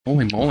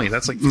Holy moly,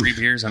 that's like 3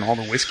 beers and all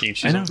the whiskey. And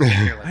she's only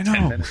here like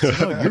 10 minutes. I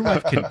know. Your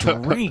wife can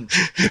drink.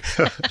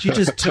 She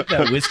just took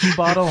that whiskey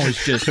bottle and was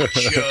just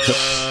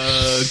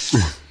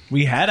chugged.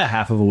 We had a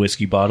half of a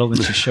whiskey bottle,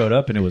 and she showed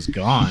up, and it was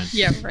gone.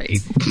 Yeah, right.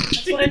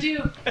 That's what I do.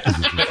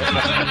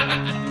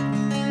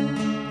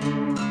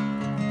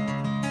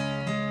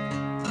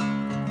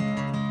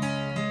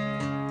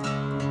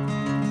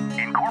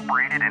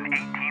 Incorporated in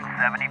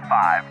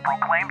 1875,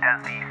 proclaimed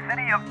as the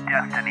City of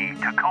Destiny,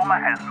 Tacoma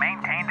has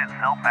maintained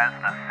itself as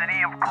the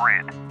City of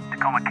Grit.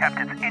 Tacoma kept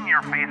its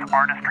in-your-face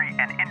artistry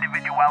and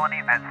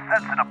individuality that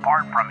sets it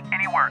apart from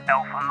anywhere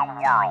else in the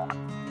world.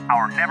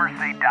 Our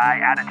never-say-die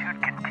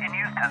attitude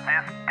continues to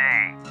this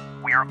day.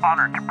 We are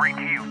honored to bring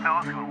to you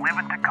those who live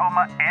in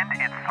Tacoma and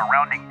its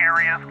surrounding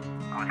areas,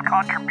 whose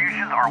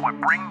contributions are what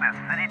bring this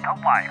city to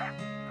life.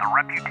 The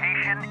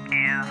reputation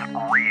is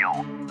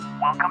real.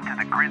 Welcome to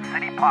the Grid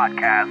City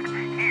Podcast.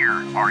 Here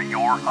are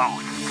your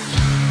hosts.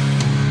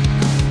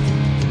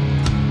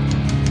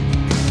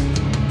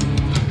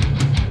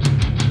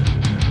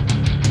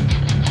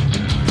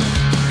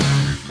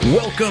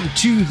 Welcome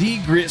to the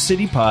Grit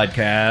City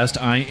Podcast.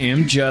 I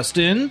am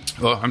Justin.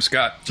 Oh, I'm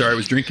Scott. Sorry, I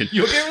was drinking.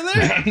 You okay over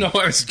there? No,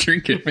 I was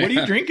drinking, man. What are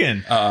you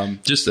drinking?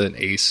 Just an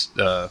Ace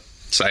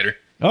cider.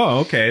 Oh,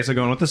 okay. So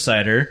going with the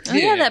cider. Oh,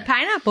 yeah, that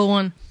pineapple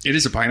one. It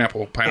is a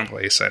pineapple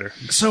Ace cider.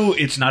 So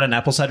it's not an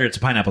apple cider, it's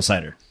a pineapple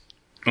cider.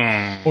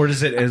 Or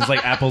does it is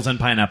like apples and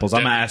pineapples?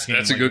 I'm asking.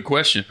 That's a good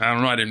question. I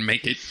don't know. I didn't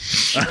make it.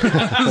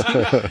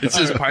 It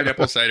says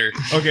pineapple cider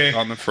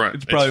on the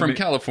front. It's from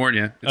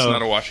California. It's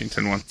not a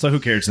Washington one. So who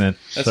cares then?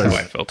 That's how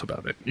I felt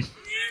about it.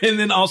 And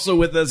then also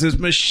with us is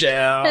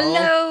Michelle.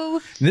 Hello.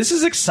 This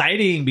is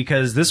exciting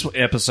because this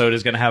episode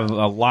is going to have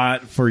a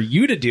lot for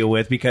you to deal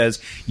with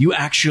because you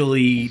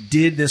actually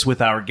did this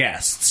with our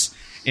guests.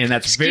 And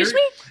that's Excuse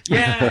me?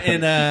 Yeah,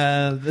 and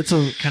that's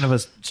a kind of a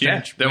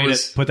strange way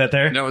to put that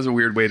there. That was a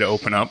weird way to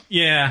open up.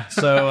 Yeah,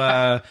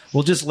 so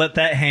we'll just let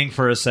that hang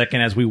for a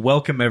second as we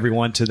welcome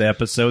everyone to the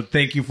episode.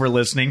 Thank you for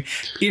listening.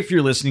 If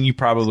you're listening, you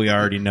probably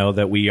already know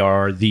that we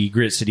are the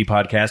Grit City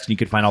Podcast, and you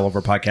can find all of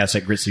our podcasts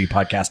at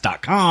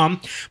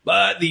gritcitypodcast.com.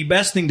 But the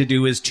best thing to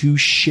do is to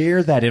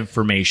share that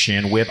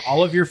information with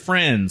all of your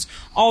friends,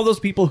 all those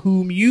people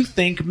whom you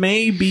think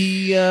may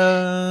be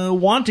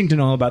wanting to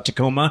know about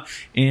Tacoma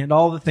and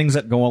all the things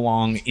that go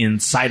along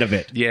inside of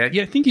it. Yeah,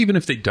 I think even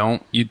if they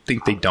don't, you'd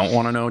think they don't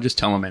want to know, just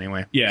tell them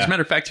anyway. Yeah. As a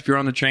matter of fact, if you're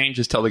on the train,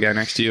 just tell the guy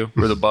next to you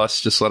or the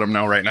bus, just let them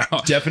know right now.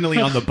 Definitely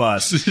on the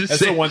bus. That's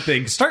the one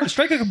thing.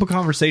 Strike up a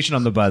conversation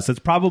on the bus. That's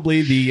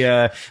probably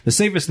the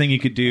safest thing you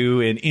could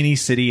do in any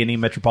city, any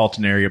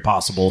metropolitan area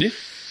possible. Yeah.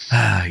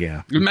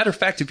 Yeah. As a matter of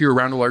fact, if you're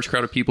around a large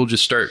crowd of people,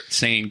 just start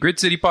saying Grid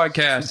City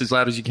Podcast as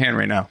loud as you can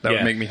right now. That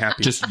would make me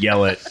happy. Just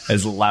yell it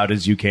as loud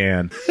as you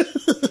can.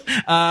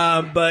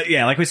 But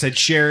yeah, like we said,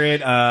 share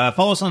it.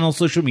 Follow us on all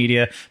social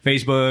media,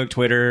 Facebook,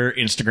 Twitter,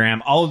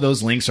 Instagram. All of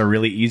those links are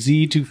really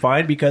easy to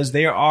find because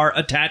they are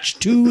attached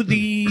to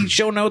the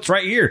show notes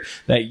right here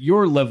that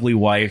your lovely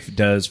wife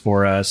does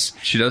for us.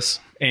 She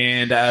does.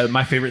 And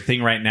my favorite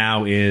thing right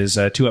now is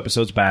 2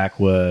 episodes back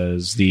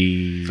was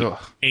the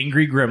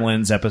Angry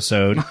Gremlins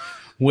episode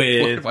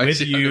with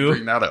you.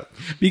 Bring that up?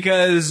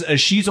 Because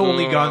she's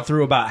only gone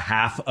through about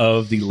half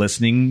of the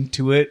listening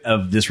to it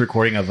of this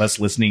recording of us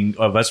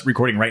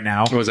recording right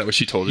now. Oh, is that what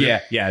she told you?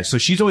 Yeah. So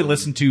she's only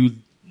listened to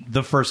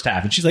the first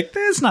half, and she's like,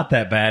 "It's not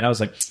that bad." I was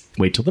like,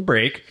 "Wait till the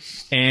break."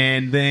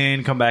 And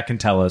then come back and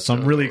tell us. So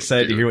I'm really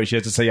excited to hear what she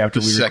has to say after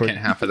we record. The second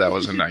half of that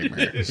was a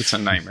nightmare. It's a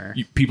nightmare.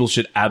 People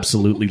should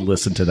absolutely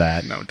listen to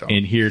that. No, don't.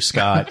 And hear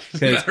Scott.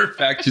 Matter of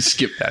fact, just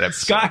skip that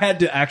episode. Scott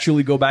had to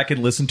actually go back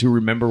and listen to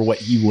remember what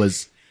he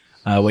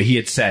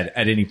had said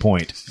at any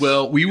point.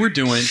 Well, we were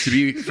doing, to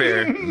be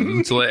fair,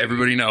 to let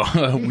everybody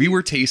know, we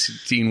were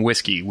tasting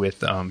whiskey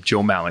with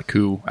Joe Malik,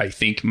 who I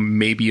think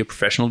may be a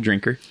professional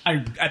drinker.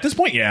 At this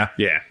point, yeah.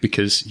 Yeah,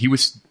 because he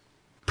was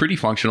pretty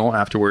functional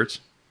afterwards.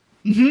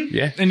 Mm-hmm.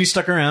 Yeah. And he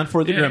stuck around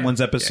for the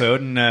Gremlins episode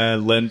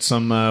and lent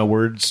some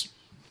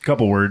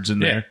couple words in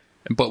there.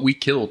 But we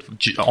killed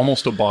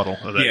almost a bottle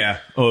of that. Yeah.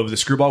 Of the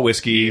Screwball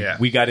whiskey. Yeah.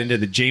 We got into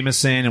the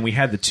Jameson, and we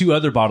had the 2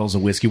 other bottles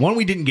of whiskey. One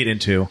we didn't get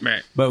into,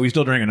 right, but we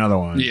still drank another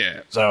one.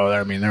 Yeah. So,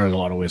 I mean, there was a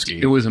lot of whiskey.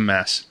 It was a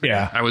mess.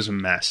 Yeah. I was a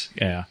mess.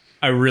 Yeah.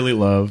 I really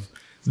love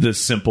the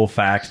simple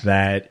fact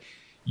that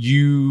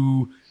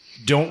you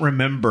don't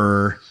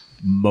remember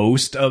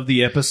most of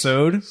the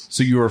episode,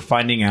 so you were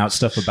finding out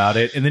stuff about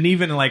it, and then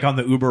even like on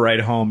the Uber ride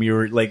home, you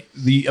were like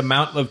the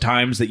amount of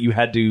times that you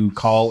had to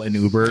call an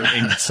Uber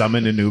and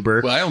summon an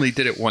Uber. Well, I only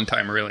did it one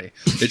time, really.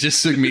 It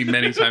just took me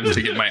many times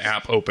to get my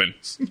app open.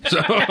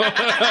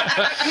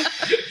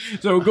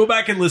 So go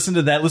back and listen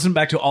to that. Listen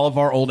back to all of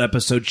our old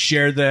episodes.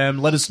 Share them.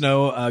 Let us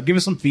know. Give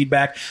us some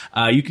feedback.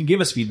 You can give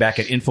us feedback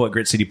at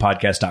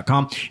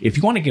info@gritcitypodcast.com. If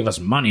you want to give us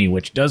money,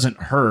 which doesn't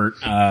hurt,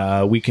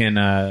 we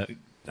can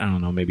I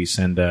don't know, maybe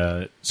send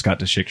Scott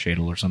to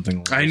Schickshadel or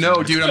something. I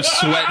know, dude. I'm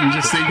sweating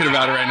just thinking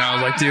about it right now. I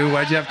was like, dude,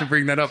 why'd you have to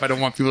bring that up? I don't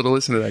want people to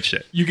listen to that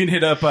shit. You can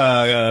hit up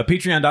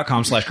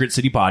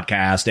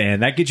patreon.com/GritCityPodcast,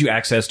 and that gets you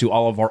access to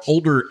all of our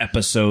older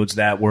episodes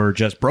that were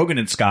just Brogan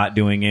and Scott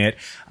doing it.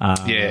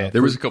 Yeah,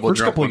 there was a couple of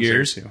drunk ones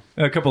years. there, too.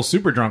 A couple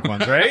super drunk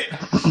ones, right?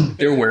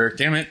 There were.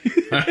 Damn it.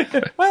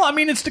 Well, I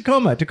mean, it's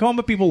Tacoma.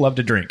 Tacoma people love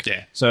to drink.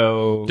 Yeah.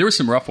 So there were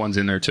some rough ones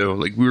in there, too.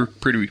 Like, we were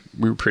pretty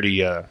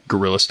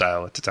guerrilla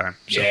style at the time.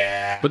 So.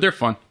 Yeah. But they're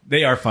fun.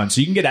 They are fun.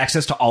 So you can get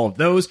access to all of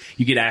those.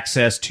 You get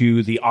access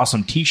to the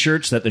awesome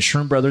T-shirts that the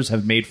Shroom Brothers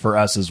have made for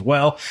us as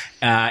well.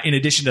 In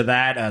addition to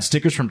that,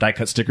 stickers from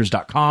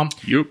diecutstickers.com.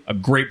 Yep. A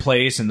great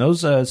place. And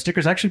those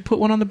stickers actually put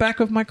one on the back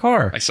of my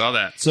car. I saw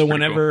that. So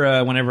Pretty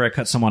whenever I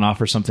cut someone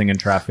off or something in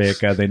traffic,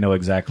 they know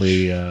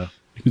exactly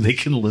who they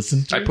can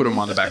listen to. I put them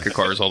on the back of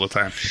cars all the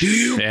time. Do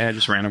you? Yeah,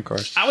 just random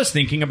cars. I was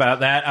thinking about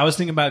that.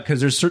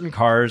 Because there's certain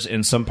cars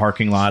in some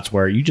parking lots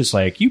where you just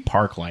you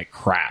park like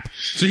crap.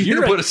 So you're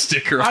going to put a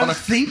sticker on I'm it?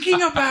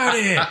 thinking about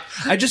it.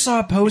 I just saw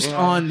a post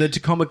on the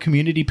Tacoma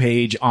community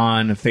page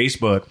on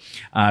Facebook,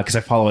 because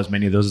I follow as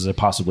many of those as I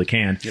possibly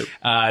can.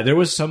 Yep. There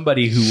was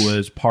somebody who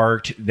was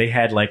parked. They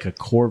had like a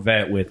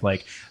Corvette with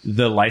like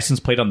the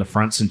license plate on the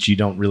front, since you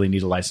don't really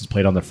need a license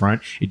plate on the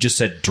front. It just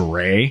said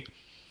Dre.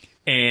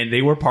 And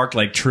they were parked,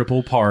 like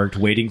triple parked,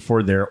 waiting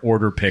for their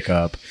order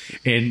pickup.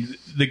 And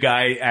the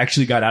guy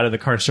actually got out of the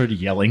car and started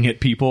yelling at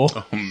people.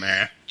 Oh,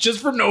 man.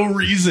 Just for no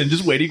reason,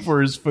 just waiting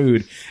for his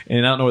food.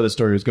 And I don't know where the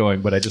story was going,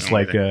 but I just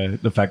like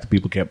the fact that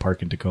people can't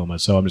park in Tacoma.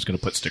 So I'm just going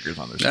to put stickers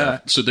on their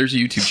stuff. So there's a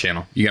YouTube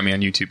channel. You got me on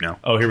YouTube now.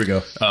 Oh, here we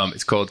go.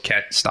 It's called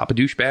Cat Stop a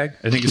Douchebag,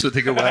 I think is what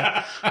they go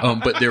by.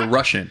 But they're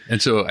Russian.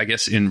 And so I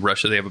guess in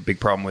Russia they have a big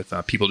problem with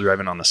people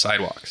driving on the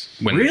sidewalks.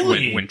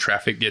 Really? When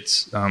traffic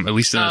gets, at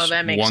least in this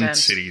that makes one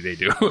sense. city they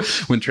do,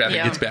 when traffic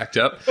Yeah. gets backed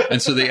up.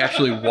 And so they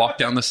actually walk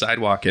down the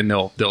sidewalk and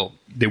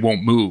they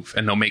won't move,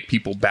 and they'll make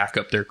people back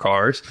up their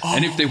cars. Oh.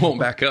 And if they won't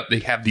back up, they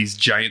have these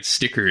giant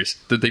stickers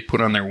that they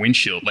put on their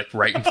windshield, like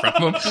right in front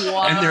of them.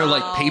 Wow. And they're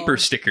like paper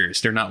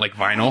stickers. They're not like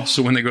vinyl.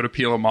 So when they go to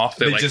peel them off,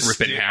 they like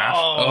rip it in half.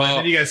 And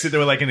then you guys sit there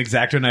with like an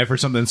X-Acto knife or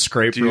something,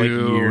 scrape for like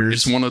Dude, years.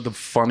 it's one of the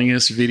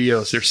funniest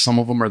videos. There's some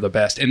of them are the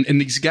best. And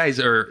these guys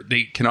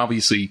they can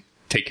obviously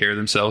take care of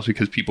themselves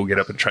because people get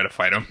up and try to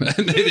fight them.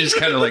 And they just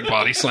kind of like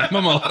body slam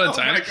them a lot of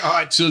times. Oh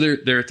my God. So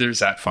there's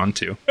that fun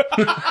too.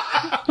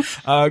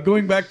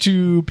 Going back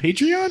to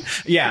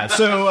Patreon? Yeah,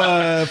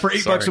 so for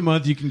 $8 a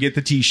month, you can get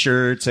the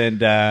T-shirts,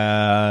 and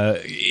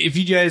if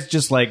you guys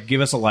just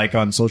give us a like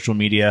on social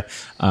media,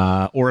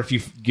 or if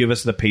you give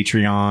us the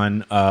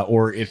Patreon,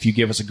 or if you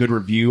give us a good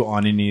review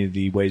on any of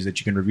the ways that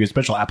you can review a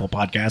special Apple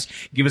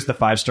podcast, give us the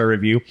 5-star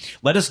review.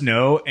 Let us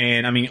know,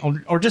 and I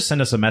mean, or just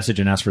send us a message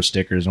and ask for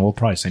stickers, and we'll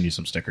probably send you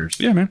some stickers.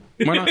 Yeah, man.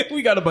 Why not?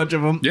 We got a bunch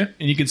of them. Yeah.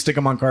 And you can stick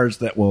them on cars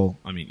that will,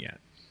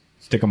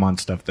 stick them on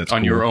stuff that's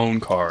on cool. your own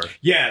car.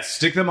 Yes,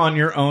 stick them on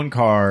your own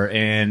car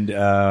and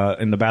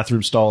in the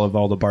bathroom stall of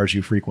all the bars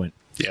you frequent.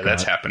 Yeah, Scott.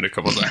 that's happened a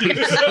couple times.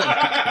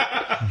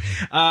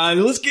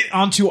 Let's get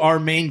on to our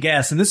main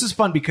guest. And this is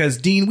fun because,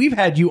 Deane, we've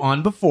had you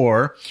on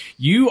before.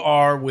 You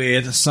are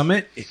with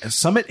Summit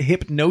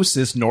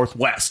Hypnosis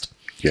Northwest.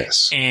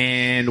 Yes.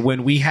 And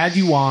when we had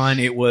you on,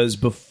 it was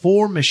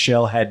before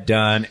Michelle had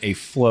done a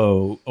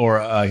flow or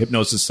a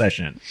hypnosis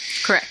session.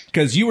 Correct.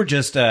 Because you were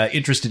just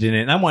interested in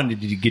it, and I wanted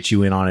to get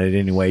you in on it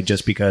anyway,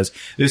 just because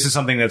this is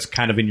something that's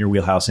kind of in your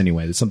wheelhouse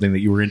anyway. It's something that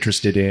you were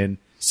interested in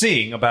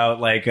seeing about,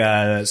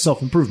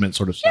 self-improvement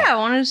sort of stuff. Yeah, I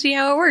wanted to see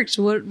how it works,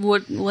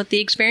 what the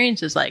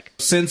experience is like.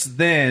 Since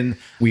then,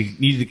 we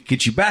needed to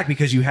get you back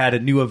because you had a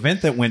new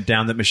event that went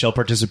down that Michelle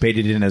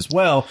participated in as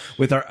well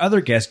with our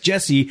other guest,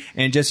 Jessie.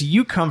 And Jessie,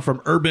 you come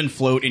from Urban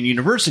Float and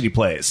University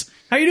Plays.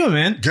 How you doing,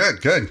 man?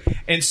 Good.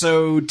 And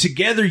so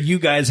together you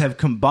guys have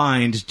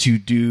combined to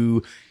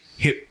do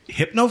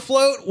Hypno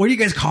Float? What are you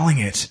guys calling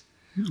it?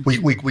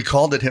 We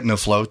called it Hypno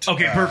Float.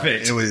 Okay,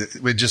 perfect.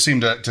 It just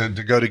seemed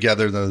to go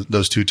together,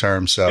 those two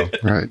terms. So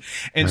Right.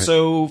 And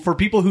so for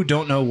people who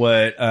don't know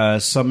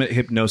what Summit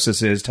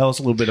Hypnosis is, tell us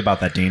a little bit about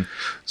that, Deane.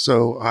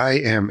 So I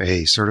am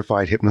a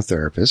certified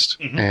hypnotherapist,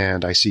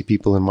 and I see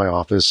people in my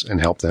office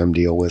and help them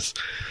deal with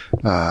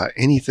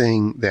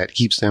anything that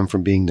keeps them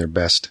from being their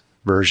best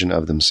version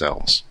of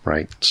themselves,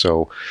 right?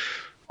 So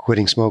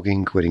quitting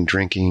smoking, quitting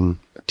drinking,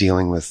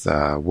 dealing with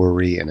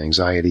worry and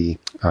anxiety,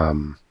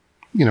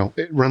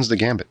 it runs the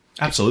gambit.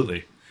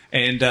 Absolutely.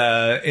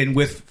 And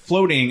with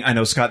floating, I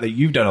know, Scott, that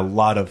you've done a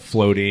lot of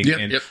floating.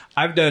 Yep.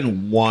 I've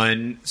done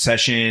one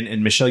session,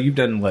 and Michelle, you've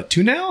done, what,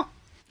 2 now?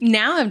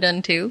 Now I've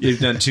done 2. You've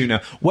done 2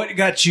 now. What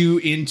got you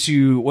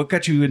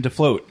into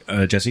float,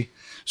 Jessie?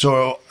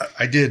 So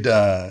I did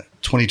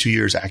 22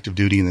 years active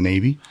duty in the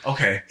Navy.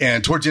 Okay.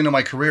 And towards the end of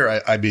my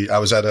career, I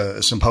was at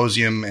a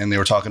symposium, and they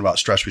were talking about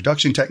stress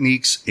reduction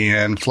techniques,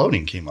 and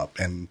floating came up,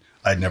 and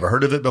I'd never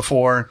heard of it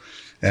before.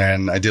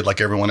 And I did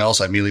like everyone else.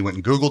 I immediately went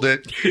and Googled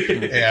it.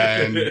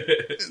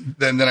 And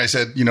then I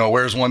said,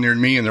 where's one near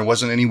me? And there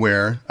wasn't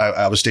anywhere.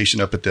 I was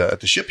stationed up at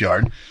the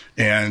shipyard.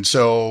 And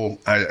so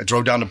I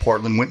drove down to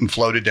Portland, went and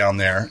floated down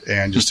there,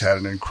 and just had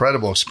an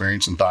incredible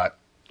experience and thought,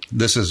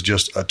 this is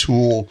just a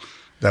tool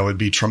that would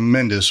be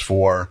tremendous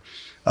for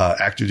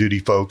active duty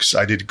folks.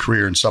 I did a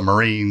career in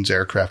submarines,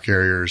 aircraft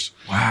carriers.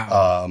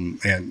 Wow.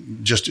 And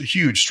just a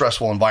huge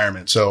stressful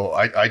environment. So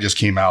I just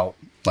came out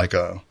like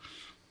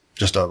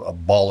just a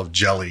ball of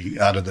jelly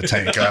out of the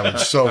tank. I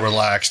was so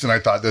relaxed, and I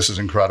thought, this is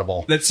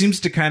incredible. That seems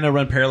to kind of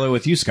run parallel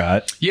with you,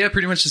 Scott. Yeah,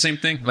 pretty much the same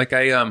thing. Like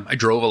I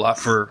drove a lot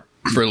for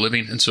a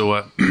living, and so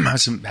I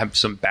have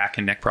some back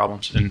and neck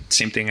problems. And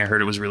same thing, I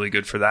heard it was really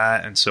good for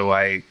that, and so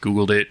I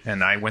Googled it,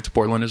 and I went to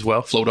Portland as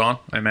well. Float On,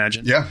 I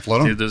imagine. Yeah,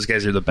 Float On. Dude, those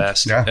guys are the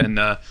best. Yeah. And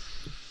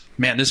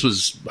man, this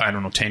was, I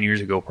don't know, 10 years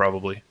ago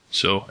probably.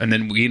 So, and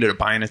then we ended up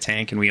buying a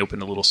tank, and we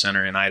opened a little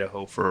center in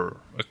Idaho for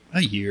a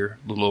year,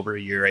 a little over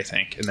a year, I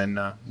think. And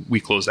then we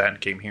closed that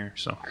and came here.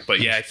 So, but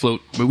yeah, I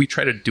float, but we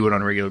try to do it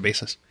on a regular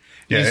basis.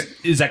 Yeah.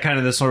 Is that kind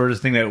of the sort of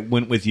thing that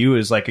went with you?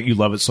 Is like you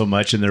love it so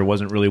much and there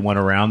wasn't really one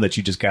around that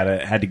you just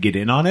had to get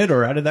in on it,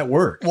 or how did that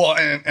work? Well,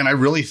 and I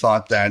really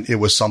thought that it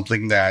was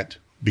something that,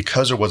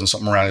 because there wasn't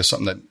something around, it's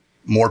something that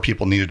more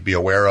people needed to be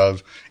aware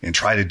of and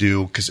try to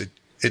do, because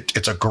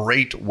it's a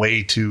great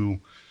way to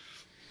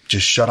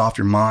just shut off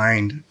your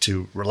mind,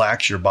 to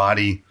relax your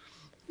body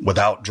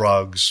without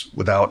drugs,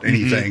 without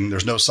anything.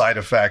 There's no side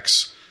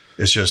effects.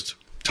 It's just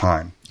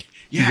time.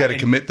 Yeah, you got to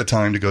commit the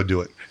time to go do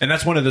it. And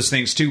that's one of those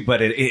things too,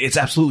 but it's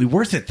absolutely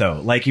worth it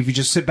though. Like if you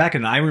just sit back,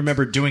 and I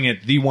remember doing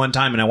it the one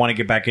time, and I want to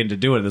get back into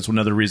doing it. That's one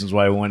of the reasons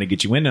why I want to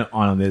get you in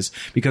on this,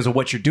 because of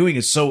what you're doing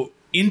is so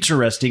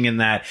interesting in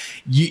that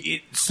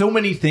so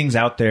many things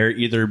out there,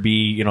 either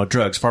be,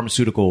 drugs,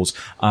 pharmaceuticals,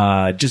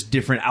 just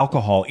different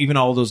alcohol, even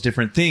all those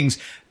different things,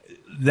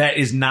 that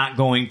is not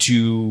going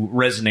to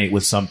resonate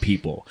with some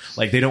people.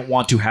 Like they don't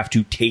want to have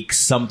to take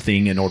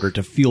something in order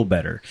to feel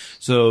better.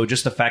 So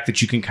just the fact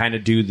that you can kind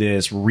of do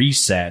this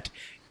reset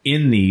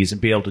in these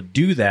and be able to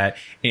do that,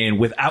 and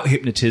without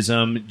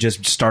hypnotism,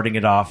 just starting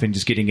it off and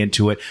just getting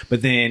into it,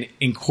 but then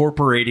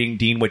incorporating,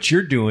 Deane, what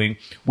you're doing,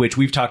 which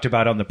we've talked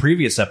about on the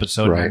previous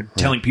episode, right.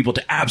 Telling people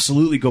to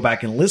absolutely go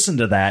back and listen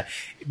to that,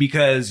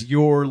 because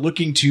you're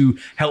looking to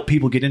help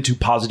people get into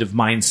positive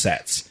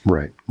mindsets.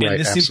 Right. And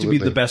this seems to be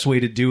the best way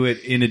to do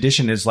it. In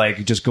addition, is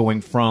like just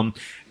going from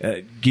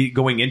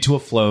going into a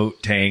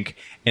float tank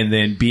and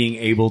then being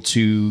able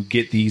to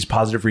get these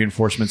positive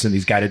reinforcements and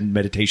these guided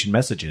meditation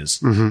messages.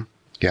 Mm-hmm.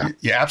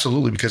 Yeah,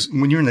 absolutely. Because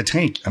when you're in the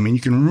tank, I mean,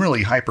 you can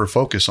really hyper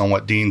focus on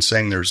what Deane's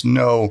saying. There's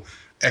no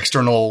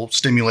external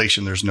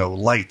stimulation. There's no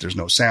light. There's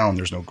no sound.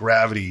 There's no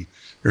gravity.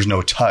 There's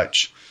no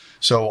touch.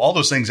 So all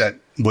those things that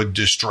would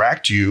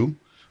distract you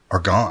are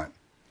gone.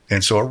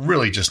 And so it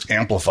really just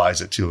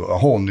amplifies it to a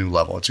whole new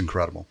level. It's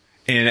incredible.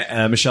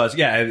 And Michelle,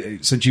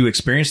 since you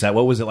experienced that,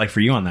 what was it like for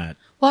you on that?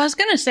 Well, I was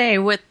gonna say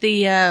with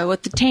the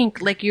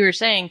tank, like you were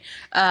saying,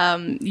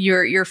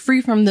 you're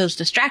free from those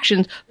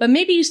distractions, but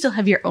maybe you still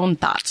have your own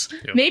thoughts.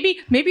 Yep.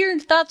 Maybe your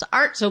thoughts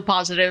aren't so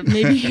positive.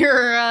 Maybe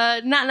you're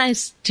not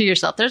nice to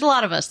yourself. There's a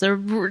lot of us. They're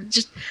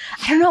just,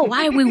 I don't know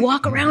why we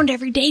walk around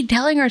every day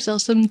telling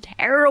ourselves some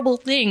terrible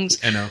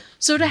things. I know.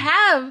 So to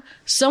have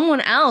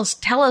someone else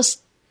tell us,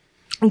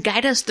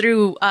 guide us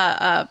through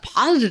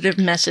positive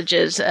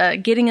messages,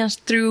 getting us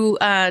through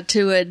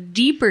to a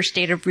deeper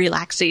state of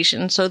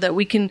relaxation, so that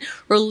we can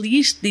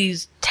release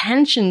these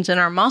tensions in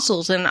our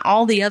muscles and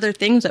all the other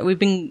things that we've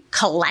been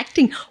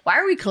collecting. Why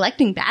are we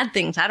collecting bad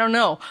things? I don't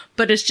know,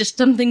 but it's just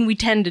something we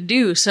tend to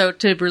do. So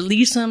to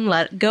release them,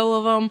 let go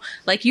of them,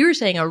 like you were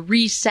saying, a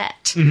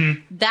reset. Mm-hmm.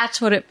 That's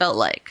what it felt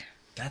like.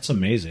 That's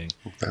amazing.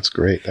 That's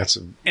great.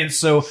 And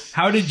so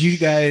how did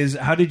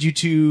you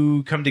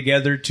two come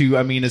together to,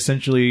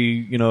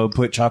 essentially,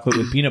 put chocolate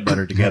with peanut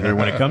butter together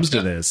when it comes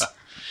to this?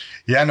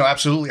 Yeah, no,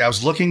 absolutely. I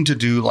was looking to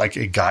do like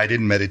a guided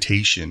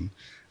meditation.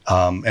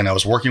 And I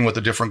was working with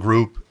a different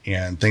group,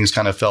 and things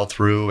kind of fell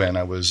through. And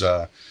I was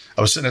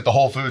sitting at the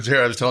Whole Foods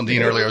here. I was telling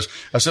Deane earlier, I was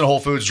sitting at Whole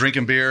Foods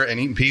drinking beer and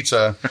eating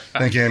pizza,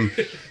 thinking,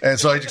 and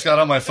so I just got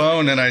on my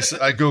phone and I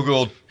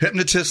Googled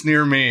hypnotist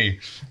near me.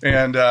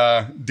 And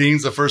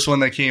Deane's the first one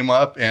that came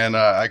up, and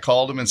I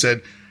called him and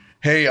said,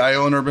 hey, I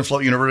own Urban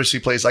Float University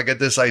Place. I got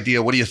this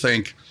idea. What do you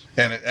think?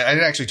 And I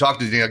didn't actually talk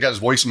to Deane. I got his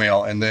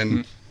voicemail. And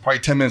then probably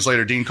 10 minutes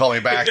later, Deane called me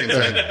back and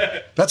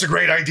said, that's a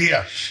great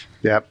idea.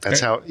 Yeah,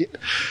 that's how...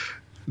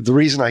 The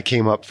reason I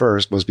came up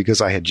first was because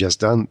I had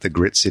just done the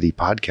Grit City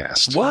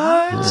podcast.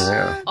 What?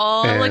 Yeah.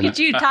 Oh, look at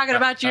you talking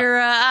about your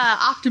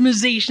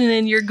optimization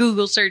in your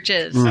Google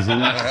searches.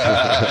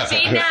 Mm-hmm.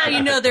 See, now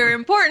you know they're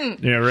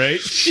important. Yeah, right?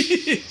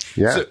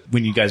 Yeah. So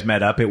when you guys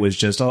met up, it was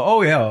just,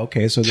 oh yeah,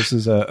 okay, so this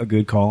is a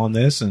good call on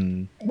this.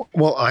 And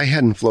well, I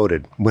hadn't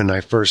floated when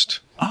I first...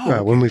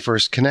 when we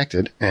first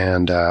connected,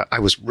 and I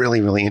was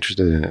really, really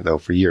interested in it, though,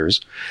 for years.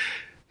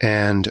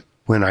 And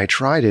when I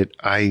tried it,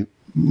 I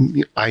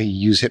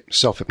use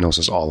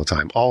self-hypnosis all the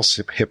time. All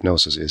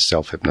hypnosis is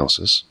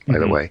self-hypnosis, by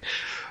the way.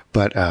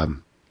 But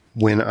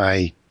when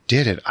I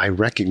did it, I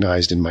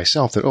recognized in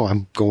myself that,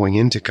 I'm going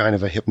into kind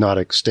of a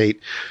hypnotic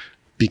state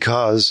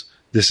because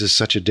this is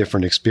such a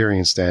different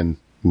experience than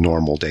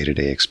normal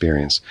day-to-day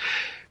experience.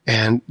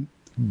 And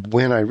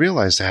when I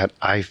realized that,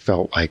 I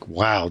felt like,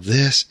 wow,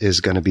 this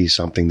is going to be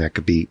something that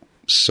could be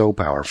so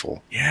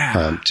powerful.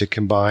 Yeah. To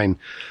combine,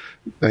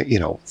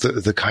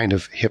 the kind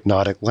of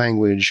hypnotic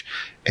language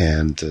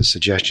and the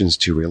suggestions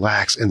to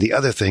relax. And the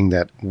other thing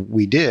that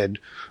we did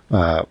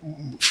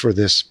for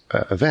this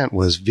event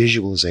was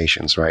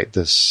visualizations, right?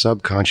 The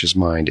subconscious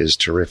mind is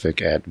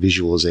terrific at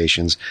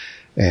visualizations.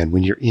 And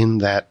when you're in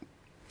that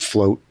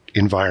float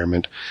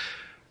environment,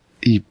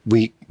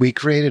 we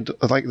created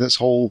like this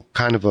whole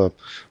kind of a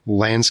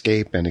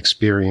landscape and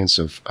experience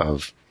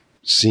of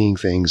seeing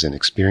things and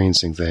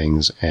experiencing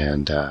things.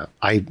 And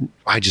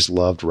I just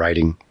loved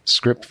writing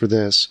script for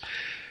this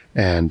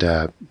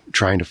and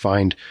trying to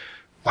find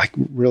like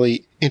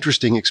really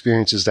interesting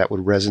experiences that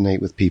would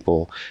resonate with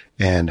people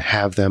and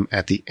have them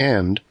at the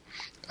end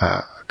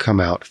come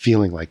out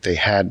feeling like they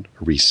had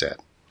a reset.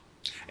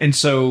 And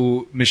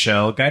so,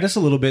 Michelle, guide us a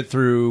little bit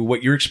through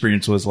what your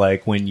experience was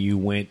like when you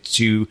went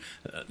to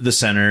the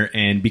center,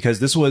 and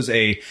because this was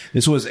an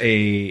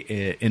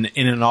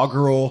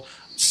inaugural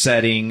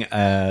setting,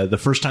 the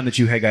first time that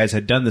you guys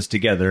had done this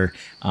together.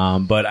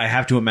 But I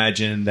have to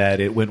imagine that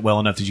it went well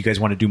enough that you guys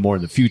want to do more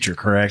in the future,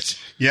 correct?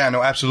 Yeah,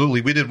 no,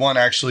 absolutely. We did one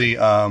actually.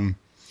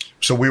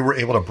 So we were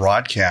able to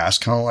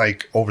broadcast kind of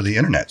like over the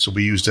internet. So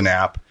we used an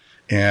app.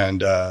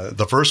 And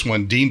the first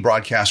one, Deane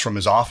broadcast from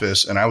his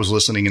office, and I was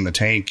listening in the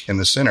tank in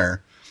the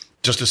center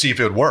just to see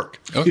if it would work.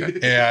 Okay.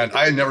 And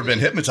I had never been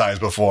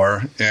hypnotized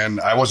before, and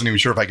I wasn't even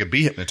sure if I could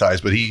be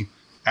hypnotized, but he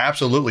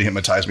absolutely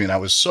hypnotized me, and I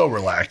was so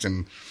relaxed.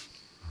 And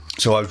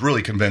so I was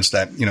really convinced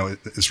that,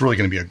 it's really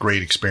going to be a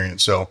great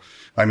experience. So,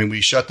 I mean, we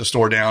shut the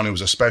store down. It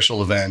was a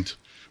special event.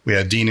 We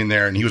had Deane in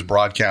there, and he was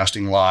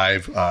broadcasting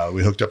live.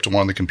 We hooked up to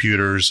one of the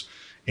computers,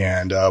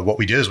 and what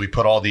we did is we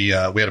put we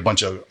had a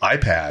bunch of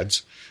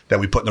iPads that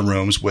we put in the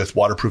rooms with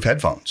waterproof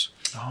headphones.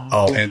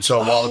 And so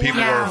while the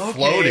people were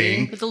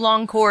floating, with the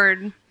long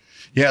cord.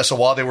 Yeah, so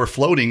while they were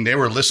floating, they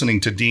were listening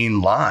to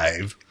Deane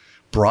live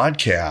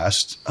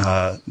broadcast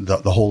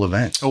the whole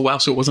event. Oh wow!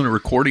 So it wasn't a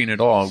recording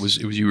at all. It was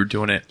you were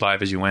doing it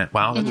live as you went.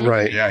 Wow, that's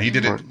Right. Yeah, he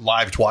did it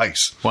live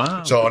twice.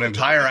 Wow! So an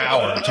entire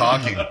hour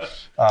talking.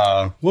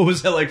 What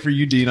was that like for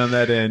you, Deane, on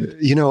that end?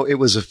 It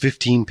was a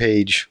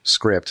 15-page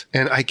script,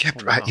 and I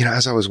kept,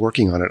 as I was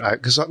working on it,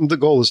 because the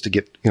goal is to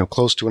get,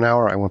 close to an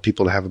hour. I want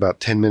people to have about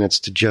 10 minutes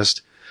to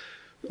just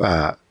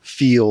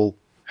feel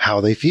how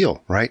they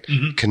feel, right?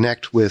 Mm-hmm.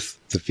 Connect with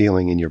the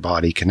feeling in your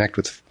body, connect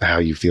with how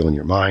you feel in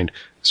your mind,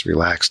 this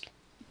relaxed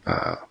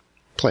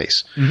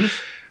place.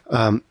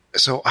 Mm-hmm.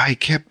 So I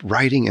kept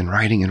writing and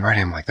writing and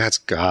writing. I'm like, that's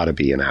gotta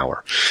be an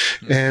hour.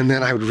 And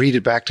then I would read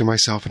it back to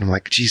myself and I'm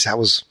like, geez, that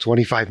was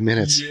 25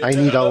 minutes. Yeah. I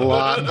need a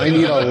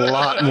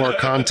lot more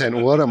content.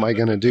 What am I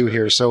going to do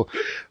here? So,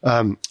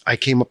 I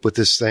came up with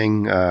this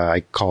thing.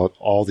 I call it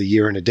all the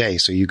year in a day.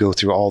 So you go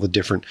through all the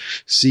different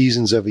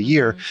seasons of a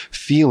year,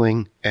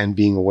 feeling and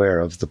being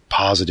aware of the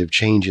positive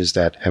changes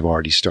that have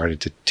already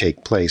started to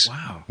take place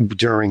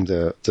during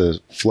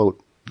the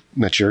float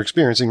that you're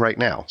experiencing right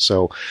now.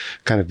 So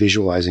kind of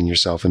visualizing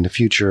yourself in the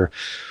future,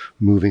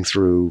 moving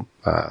through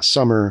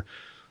summer,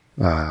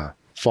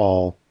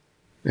 fall,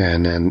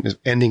 and then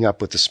ending up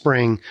with the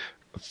spring,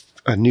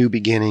 a new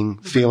beginning,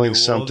 feeling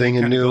something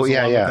new.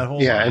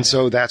 Yeah. And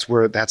so that's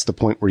the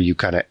point where you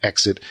kind of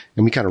exit,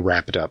 and we kind of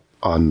wrap it up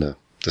on the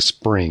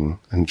spring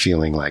and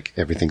feeling like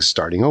everything's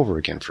starting over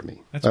again for me.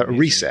 A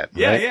reset.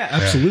 Yeah, right? yeah,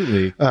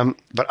 absolutely.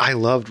 But I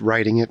loved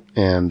writing it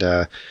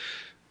and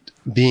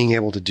being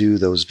able to do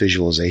those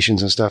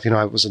visualizations and stuff.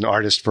 I was an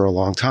artist for a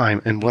long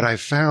time. And what I've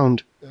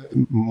found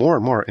more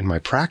and more in my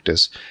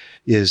practice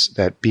is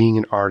that being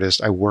an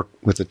artist, I work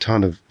with a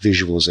ton of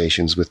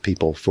visualizations with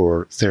people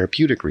for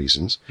therapeutic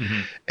reasons.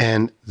 Mm-hmm.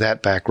 And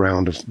that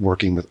background of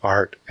working with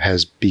art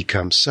has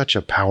become such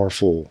a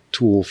powerful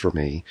tool for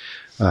me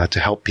to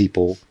help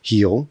people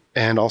heal.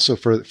 And also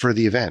for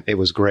the event, it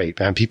was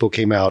great. And people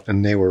came out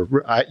and they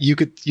were, you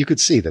could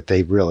see that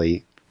they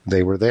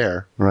were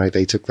there, right?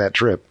 They took that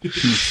trip.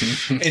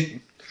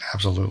 And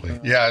absolutely.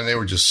 Yeah. And they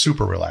were just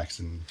super relaxed.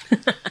 And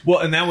well,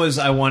 and that was,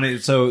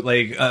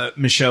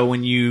 Michelle,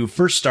 when you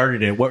first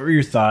started it, what were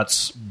your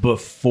thoughts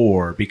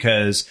before?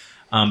 Because,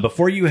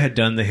 before you had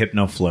done the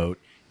Hypno Float,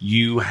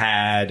 you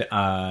had,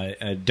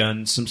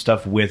 done some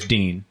stuff with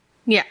Deane.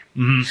 Yeah.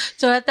 Mm-hmm.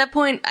 So at that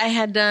point I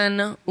had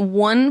done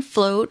one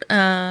float.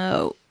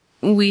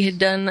 We had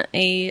done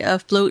a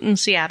float in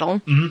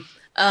Seattle. Mm-hmm.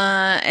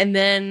 And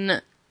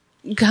then,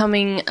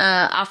 coming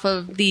off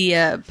of the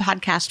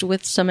podcast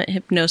with Summit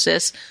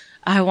Hypnosis,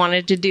 I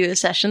wanted to do a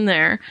session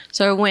there.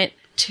 So I went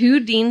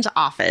to Deane's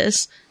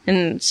office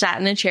and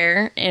sat in a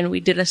chair, and we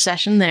did a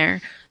session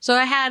there. So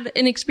I had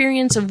an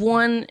experience of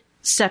one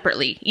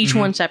separately, each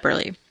one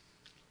separately.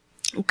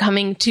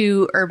 Coming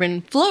to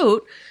Urban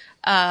Float,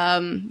 where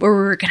we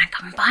were going to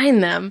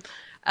combine them.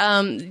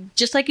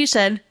 Just like you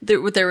said,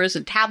 there was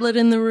a tablet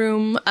in the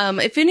room.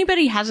 If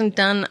anybody hasn't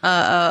done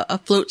a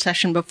float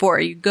session before,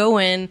 you go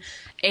in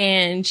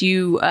and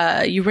you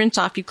rinse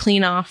off, you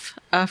clean off,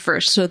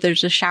 first. So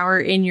there's a shower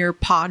in your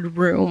pod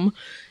room.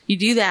 You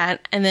do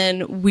that, and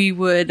then we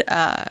would,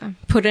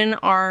 put in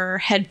our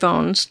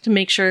headphones to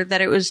make sure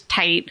that it was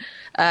tight,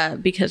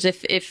 because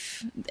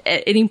if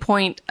at any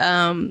point,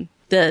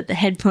 the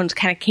headphones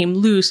kind of came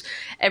loose,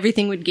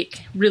 everything would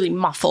get really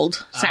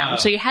muffled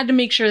sound. So you had to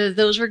make sure that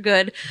those were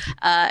good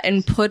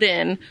and put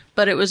in.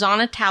 But it was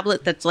on a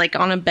tablet that's like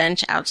on a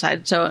bench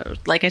outside. So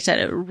like I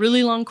said, a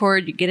really long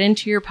cord. You get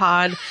into your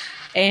pod.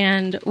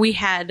 And we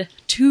had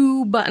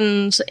 2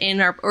 buttons in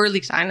our, or at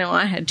least I know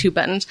I had 2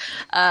 buttons,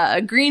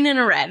 a green and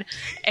a red.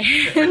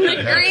 And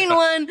the green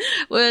one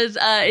was,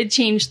 it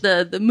changed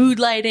the mood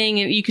lighting,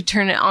 and you could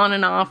turn it on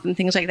and off and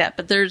things like that.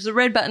 But there's the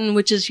red button,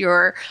 which is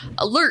your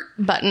alert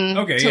button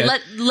to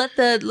let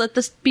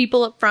the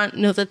people up front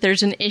know that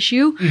there's an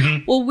issue.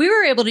 Mm-hmm. Well, we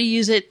were able to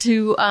use it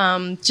to,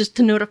 just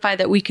to notify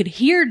that we could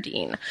hear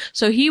Deane.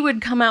 So he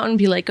would come out and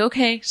be like,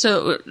 okay,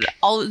 so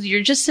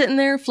you're just sitting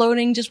there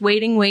floating, just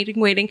waiting.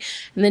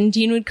 And then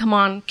Deane would come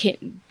on,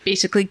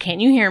 basically, can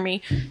you hear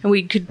me? And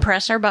we could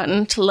press our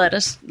button to let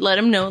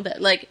him know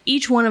that, like,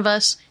 each one of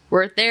us,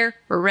 we're there,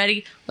 we're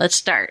ready, let's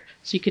start.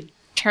 So you could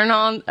turn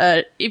on,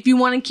 if you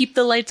want to keep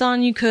the lights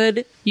on, you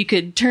could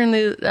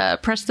turn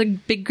press the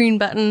big green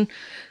button,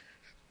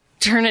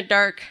 turn it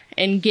dark,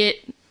 and get,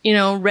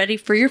 ready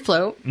for your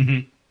float.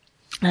 Mm-hmm.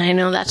 I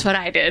know that's what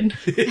I did.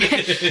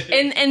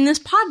 and this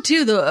pod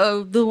too,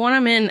 the one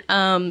I'm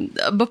in,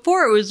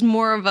 before it was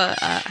more of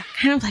a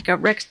kind of like a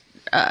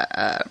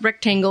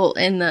rectangle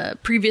in the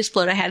previous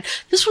float I had.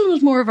 This one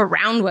was more of a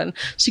round one,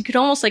 so you could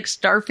almost like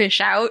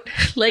starfish out.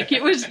 Like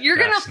it was, you're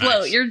gonna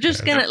float. Nice. You're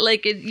just gonna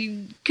like it.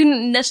 You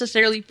couldn't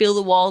necessarily feel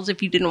the walls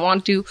if you didn't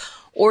want to,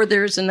 or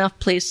there's enough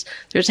place.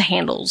 There's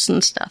handles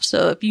and stuff.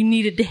 So if you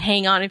needed to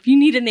hang on, if you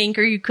need an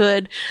anchor, you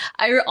could.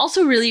 I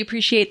also really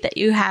appreciate that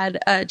you had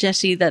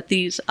Jessie, that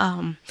these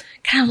kind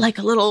of like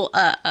a little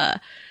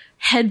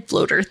head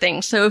floater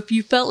thing. So if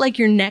you felt like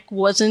your neck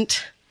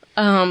wasn't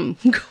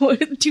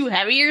too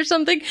heavy or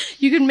something,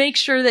 you could make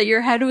sure that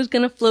your head was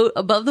going to float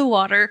above the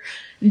water,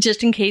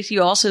 just in case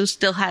you also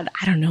still had,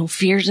 I don't know,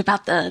 fears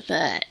about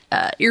the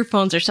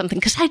earphones or something.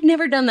 Because I'd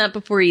never done that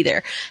before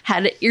either.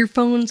 Had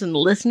earphones and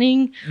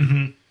listening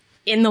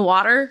in the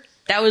water.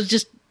 That was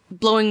just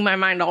blowing my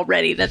mind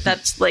already.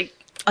 That's like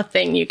a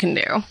thing you can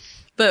do.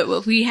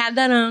 But we had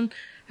that on.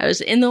 I was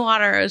in the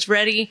water. I was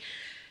ready.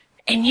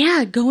 And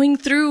yeah, going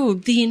through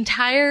the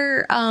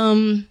entire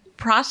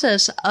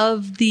process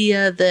of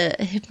the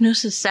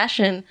hypnosis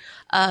session,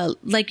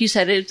 like you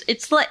said,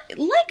 it's like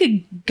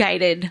a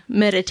guided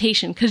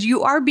meditation, because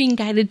you are being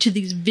guided to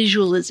these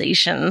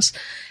visualizations,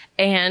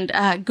 and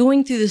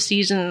going through the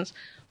seasons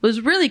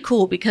was really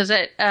cool, because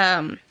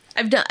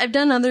I've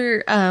done other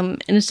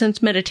in a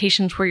sense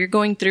meditations where you're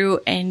going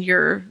through and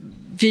you're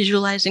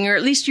visualizing, or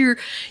at least you're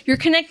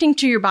connecting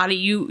to your body.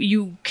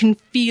 You can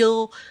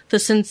feel the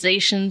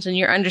sensations and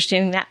you're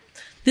understanding that.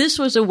 This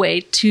was a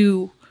way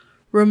to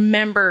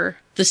remember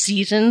the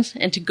seasons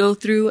and to go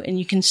through, and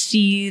you can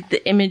see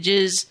the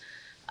images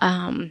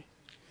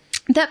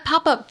that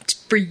pop up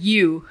for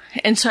you.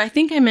 And so I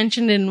think I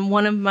mentioned in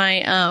one of my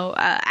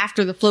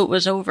after the float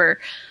was over,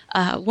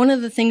 one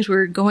of the things we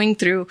were going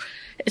through,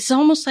 it's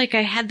almost like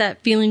I had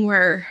that feeling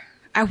where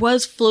I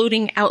was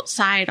floating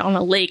outside on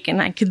a lake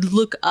and I could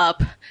look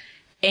up,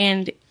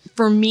 and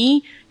for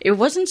me it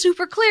wasn't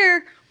super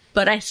clear,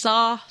 but I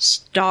saw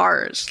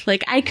stars.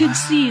 Like I could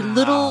see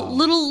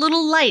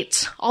little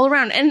lights all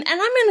around. And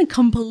I'm in a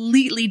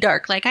completely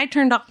dark. Like I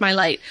turned off my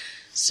light.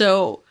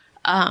 So,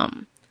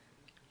 to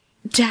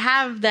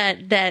have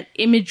that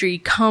imagery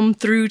come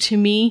through to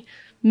me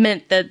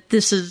meant that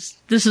this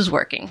is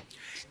working.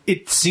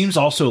 It seems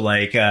also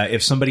like,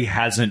 if somebody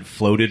hasn't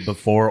floated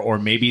before, or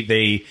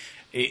maybe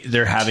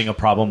they're having a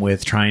problem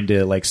with trying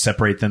to like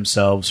separate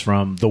themselves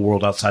from the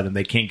world outside them.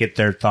 They can't get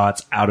their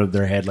thoughts out of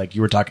their head, like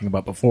you were talking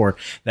about before,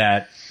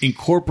 that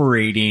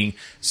incorporating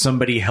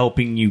somebody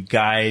helping you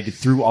guide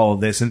through all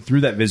of this and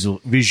through that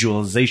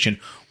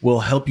visualization will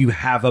help you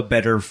have a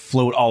better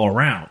float all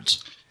around.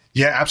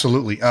 Yeah,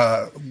 absolutely.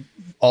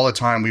 All the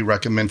time we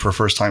recommend for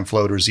first-time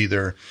floaters,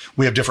 either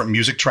we have different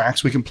music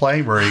tracks we can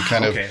play, very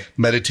kind of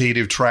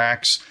meditative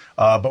tracks.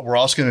 But we're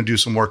also going to do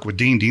some work with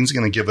Deane. Deane's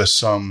going to give us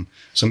some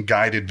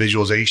guided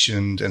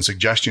visualization and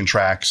suggestion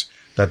tracks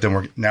that then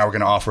we're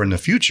going to offer in the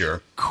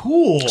future.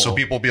 Cool. So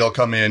people will be able to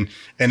come in,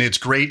 and it's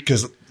great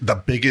because the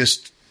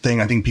biggest thing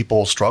I think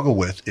people struggle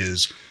with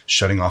is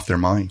shutting off their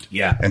mind.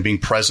 Yeah. And being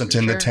present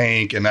in the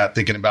tank and not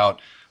thinking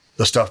about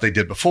the stuff they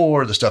did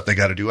before, the stuff they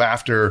got to do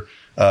after,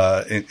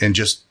 and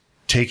just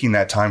taking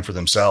that time for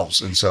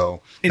themselves. And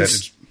so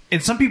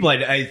and some people,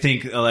 I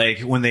think, like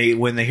when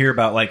they hear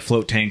about like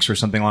float tanks or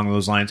something along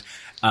those lines,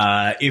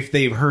 if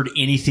they've heard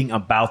anything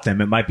about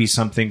them, it might be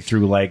something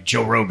through like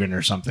Joe Rogan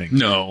or something.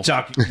 No,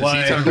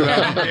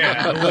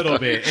 yeah, a little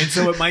bit. And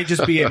so it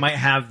might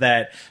have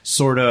that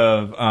sort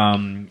of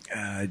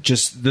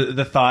just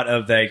the thought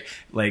of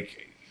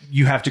like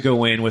you have to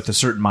go in with a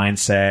certain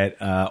mindset,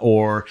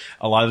 or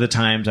a lot of the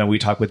times we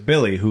talk with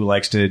Billy, who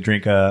likes to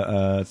drink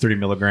a 30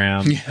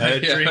 milligram drink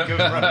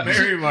of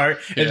Mary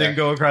Mark and then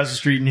go across the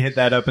street and hit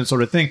that up and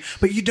sort of thing.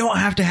 But you don't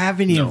have to have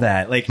any of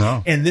that.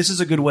 And this is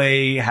a good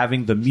way,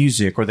 having the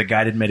music or the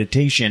guided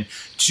meditation,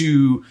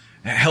 to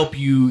help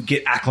you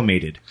get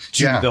acclimated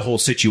to the whole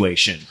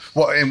situation.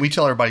 Well, and we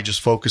tell everybody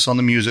just focus on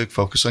the music,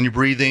 focus on your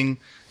breathing,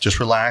 just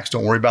relax.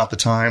 Don't worry about the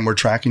time. We're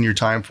tracking your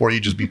time for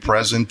you. Just be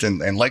present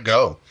and let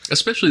go.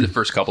 Especially the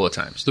first couple of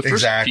times. The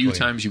first few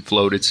times you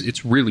float,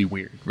 it's really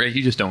weird, right?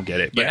 You just don't get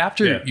it. But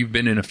after you've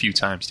been in a few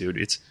times, dude,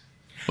 it's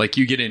like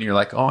you get in, you're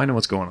like, oh, I know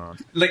what's going on.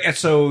 Like,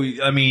 so,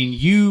 I mean,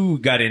 you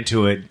got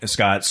into it,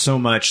 Scott, so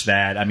much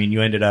that, I mean,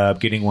 you ended up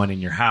getting one in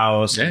your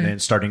house and then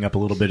starting up a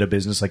little bit of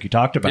business like you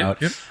talked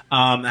about.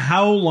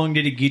 How long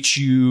did it get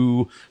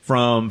you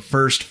from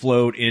first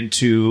float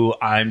into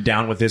I'm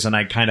down with this and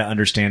I kind of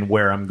understand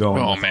where I'm going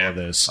with all of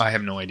this? I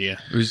have no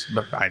idea.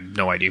 I have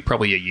no idea.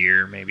 Probably a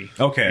year, maybe.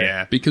 Okay.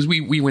 Yeah, because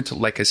we went to,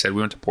 like I said,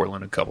 we went to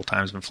Portland a couple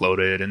times and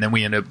floated, and then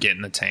we ended up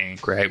getting a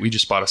tank, right? We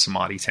just bought a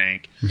Samadhi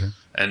tank.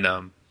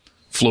 And,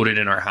 floated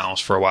in our house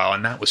for a while,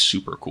 and that was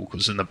super cool because it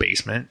was in the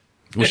basement,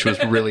 which was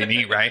really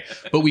neat, right?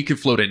 But we could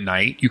float at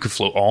night. You could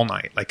float all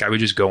night. Like, I would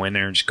just go in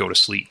there and just go to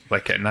sleep,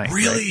 like, at night.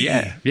 Really?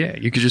 Right? Yeah.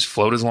 You could just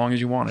float as long as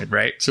you wanted,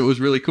 right? So it was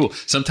really cool.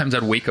 Sometimes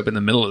I'd wake up in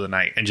the middle of the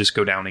night and just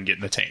go down and get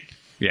in the tank.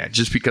 Yeah,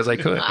 just because I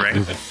could, right?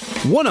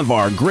 One of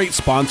our great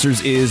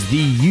sponsors is the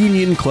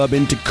Union Club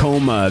in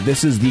Tacoma.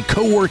 This is the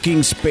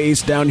co-working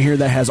space down here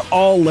that has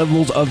all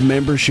levels of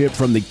membership,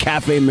 from the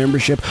cafe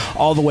membership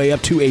all the way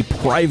up to a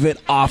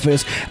private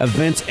office,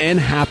 events and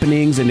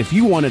happenings. And if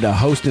you wanted to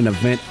host an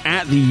event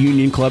at the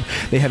Union Club,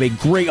 they have a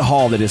great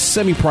hall that is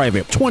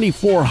semi-private,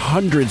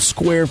 2,400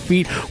 square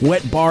feet,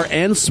 wet bar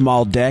and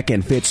small deck,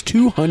 and fits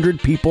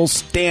 200 people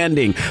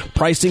standing.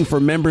 Pricing for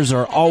members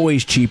are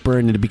always cheaper,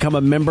 and to become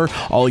a member,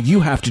 all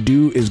you have to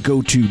do is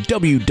go to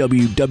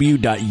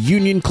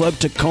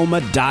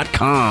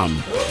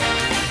www.unionclubtacoma.com.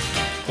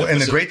 Well,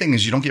 and the great thing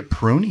is you don't get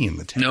pruny in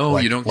the tank. No,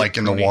 you don't get like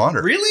in the pruny.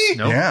 water. Really?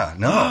 No. Yeah,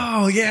 no.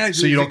 Oh, yeah.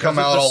 So you don't come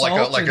out all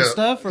like a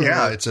stuff, or?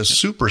 Yeah, it's a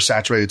super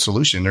saturated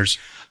solution. There's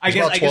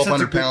about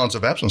 1,200 pounds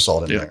of Epsom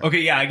salt in there.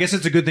 Okay, yeah, I guess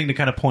it's a good thing to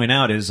kind of point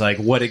out is like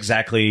what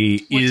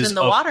exactly What's in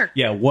the water.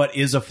 Yeah, what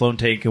is a float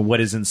tank and what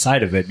is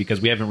inside of it,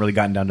 because we haven't really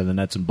gotten down to the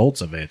nuts and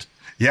bolts of it.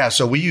 Yeah,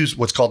 so we use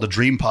what's called the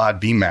Dream Pod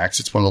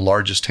VMAX. It's one of the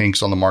largest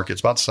tanks on the market.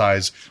 It's about the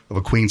size of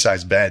a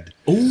queen-size bed.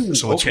 Ooh,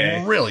 so it's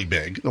really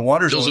big. The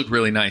water's Those look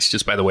really nice,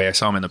 just by the way I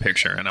saw them in the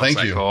picture. And I Thank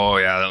was like, you. oh,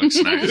 yeah, that looks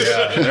nice.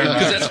 Yeah, they're nice.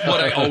 Because that's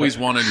what I always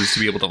wanted, was to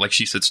be able to, like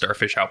she said,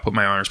 starfish out, put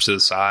my arms to the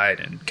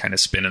side, and kind of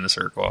spin in the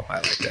circle. I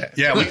like that.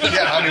 Yeah, we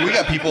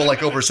got people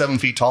like over 7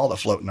 feet tall that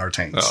float in our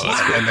tanks,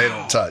 and they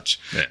don't touch.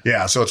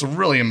 Yeah, so it's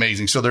really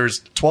amazing. So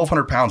there's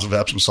 1,200 pounds of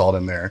Epsom salt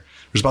in there.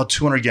 There's about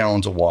 200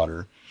 gallons of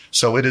water.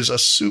 So it is a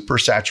super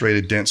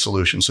saturated, dense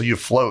solution. So you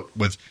float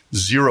with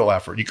zero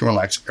effort. You can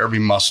relax every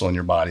muscle in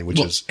your body,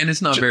 and it's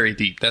not very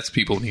deep. That's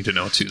people need to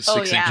know too.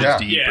 6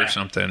 inches deep or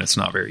something. It's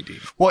not very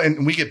deep. Well,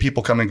 and we get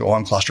people come and go,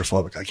 I'm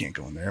claustrophobic. I can't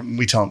go in there. And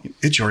we tell them,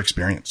 it's your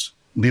experience.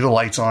 Leave the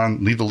lights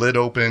on, leave the lid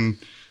open.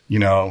 You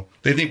know,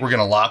 they think we're going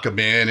to lock them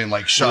in and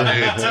like shut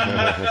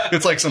it.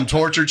 It's like some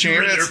torture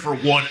chant. You're there for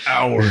 1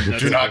 hour.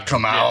 Do not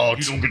come out.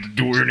 You don't get to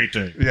do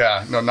anything.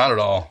 Yeah, no, not at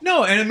all.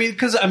 No, and I mean,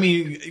 because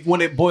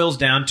when it boils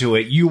down to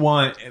it, you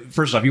want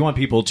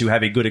people to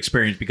have a good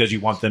experience because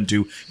you want them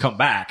to come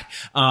back.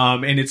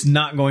 And it's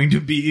not going to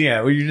be,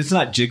 it's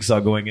not Jigsaw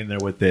going in there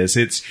with this.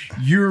 It's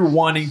you're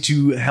wanting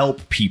to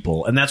help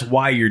people, and that's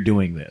why you're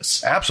doing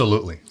this.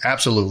 Absolutely.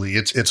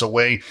 It's a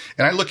way,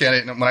 and I look at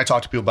it, and when I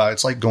talk to people about it,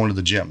 it's like going to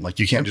the gym. Like,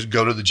 you can't just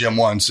go to the gym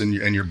once and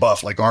you're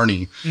buff like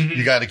Arnie. Mm-hmm.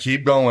 You got to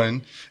keep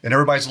going, and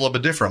everybody's a little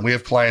bit different. We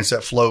have clients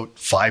that float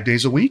 5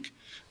 days a week,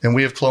 and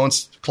we have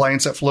clients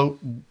that float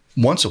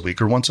once a week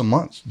or once a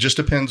month. Just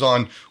depends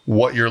on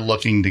what you're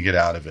looking to get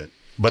out of it.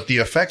 But the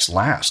effects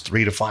last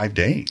 3 to 5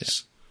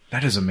 days.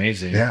 That is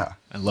amazing. Yeah.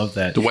 I love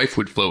that. The wife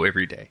would float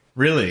every day.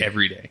 Really?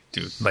 Every day,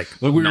 dude. Like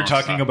we were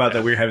talking about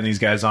that. We were having these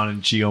guys on,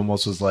 and she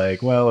almost was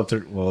like, "Well, if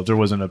there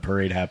wasn't a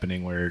parade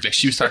happening, where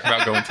she was talking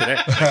about going today."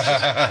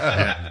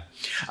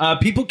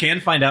 People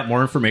can find out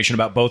more information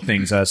about both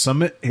things.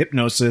 Summit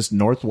Hypnosis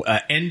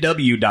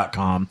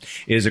NW.com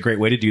is a great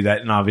way to do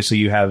that, and obviously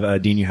you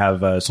have Deane. You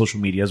have social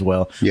media as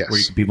well, yes, where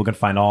people can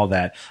find all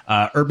that.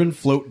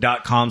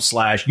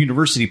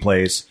 Urbanfloat.com/University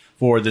Place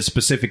for the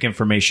specific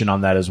information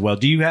on that as well.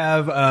 Do you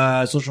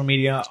have social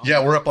media?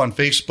 Yeah, we're up on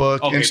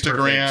Facebook,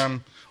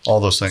 Instagram, all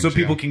those things. So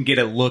people can get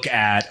a look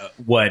at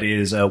what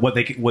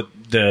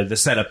the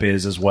setup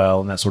is as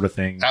well, and that sort of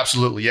thing.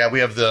 Absolutely, yeah. We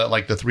have the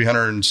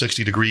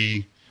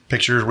 360-degree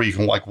pictures where you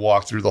can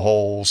walk through the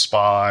whole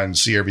spa and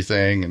see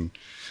everything, and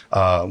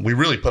we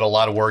really put a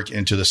lot of work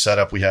into the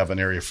setup. We have an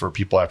area for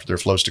people after their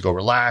floats to go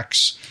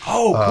relax.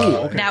 Oh, cool.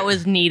 Okay. That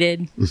was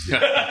needed.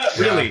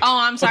 Really? Oh,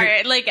 I'm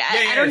sorry. Okay.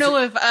 I don't know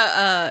if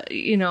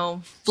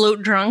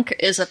float drunk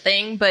is a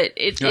thing, but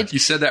you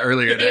said that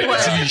earlier.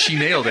 She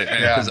nailed it.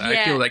 Because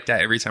I feel like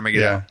that every time I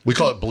get out. We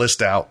call it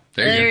blissed out.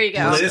 There you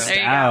go. Blissed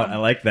out. I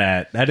like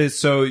that. That is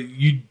so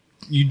you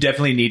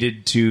definitely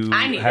needed to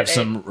have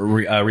some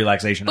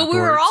relaxation. But afterwards.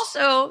 we were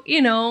also,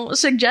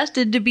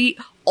 suggested to be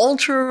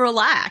ultra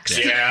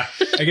relaxed. Yeah.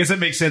 I guess it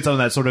makes sense on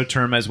that sort of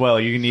term as well.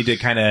 You need to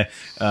kind of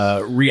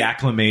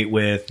reacclimate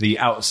with the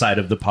outside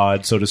of the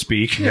pod, so to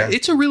speak. Yeah,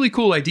 it's a really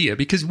cool idea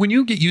because when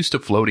you get used to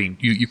floating,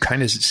 you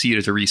kind of see it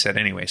as a reset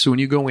anyway. So when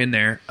you go in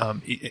there,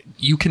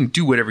 you can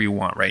do whatever you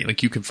want, right?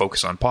 Like you can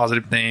focus on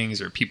positive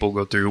things or people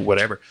go through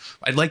whatever.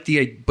 I like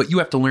but you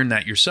have to learn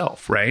that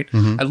yourself, right?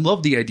 I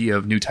love the idea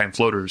of new time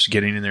floaters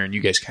getting in there and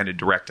you guys kind of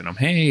directing them.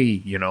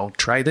 Hey,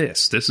 try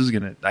this.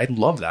 I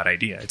love that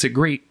idea. It's a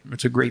great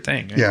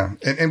thing. Right? Yeah.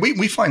 And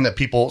we find that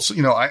people,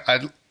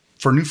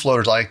 for new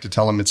floaters, I like to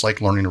tell them it's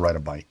like learning to ride a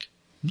bike.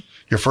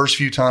 Your first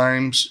few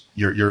times,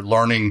 you're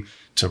learning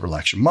to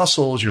relax your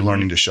muscles. You're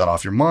learning to shut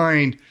off your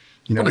mind.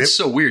 It's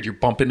so weird. You're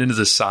bumping into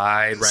the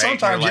side, right?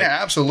 Sometimes, yeah,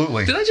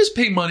 absolutely. Did I just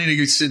pay money to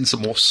go sit in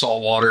some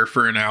salt water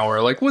for an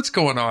hour? Like, what's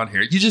going on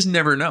here? You just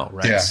never know,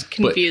 right? Yeah. It's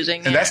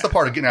confusing. And that's the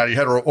part of getting out of your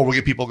head. Or we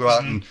get people go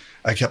out and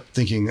I kept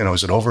thinking,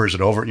 is it over? Is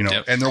it over?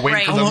 Yep. And they're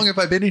waiting for How long have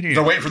I been in here?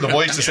 They're waiting for the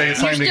voice to say it's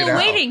time to get out. You're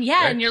still waiting,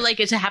 yeah. Right? And you're like,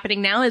 is it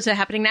happening now? Is it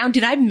happening now?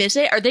 Did I miss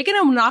it? Are they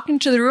going to knock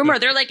into the room? Or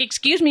they're like,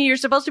 excuse me, you're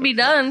supposed to be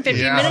done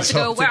 15 minutes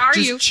ago. Where are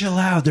you? Just chill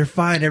out. They're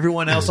fine.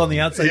 Everyone else on the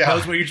outside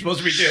knows what you're supposed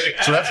to be doing.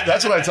 So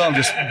that's what I tell them.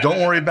 Just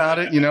don't worry about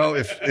it.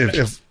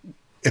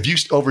 If you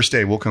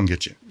overstay, we'll come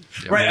get you.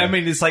 Right. I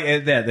mean, it's like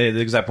the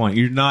exact point.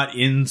 You're not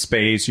in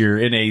space. You're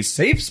in a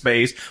safe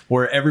space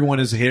where everyone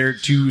is here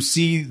to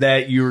see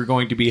that you're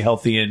going to be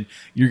healthy and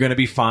you're going to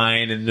be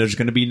fine and there's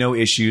going to be no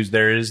issues.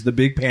 There is the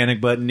big panic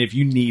button if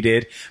you need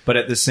it. But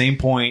at the same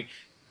point,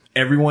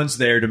 everyone's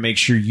there to make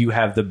sure you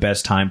have the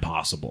best time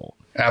possible.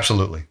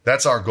 Absolutely.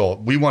 That's our goal.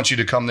 We want you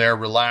to come there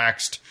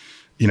relaxed.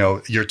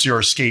 Your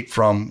escape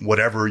from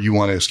whatever you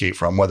want to escape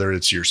from, whether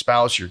it's your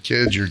spouse, your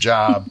kids, your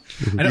job,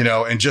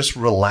 and just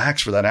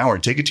relax for that hour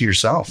and take it to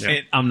yourself. Yeah.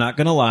 And I'm not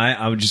going to lie.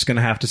 I'm just going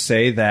to have to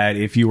say that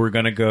if you're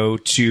going to go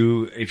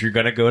to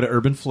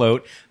Urban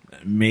Float,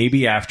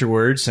 maybe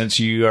afterwards, since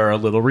you are a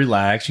little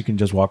relaxed, you can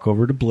just walk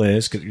over to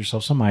Bliss, get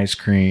yourself some ice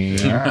cream,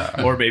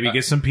 or maybe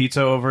get some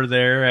pizza over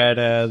there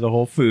at the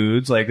Whole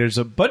Foods. Like, there's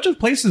a bunch of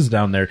places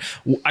down there.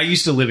 I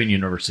used to live in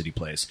University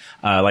Place.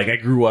 I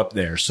grew up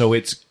there, so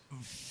it's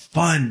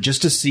fun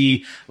just to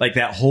see like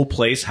that whole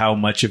place, how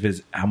much of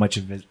it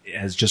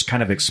has just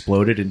kind of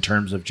exploded in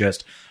terms of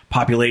just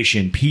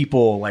population,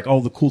 people, like all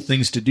the cool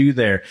things to do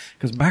there.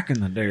 Because back in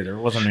the day, there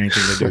wasn't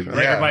anything to do. You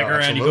ride your bike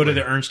around, you go to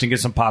the Ernst and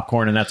get some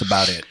popcorn, and that's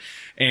about it.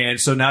 And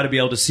so now to be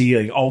able to see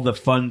like all the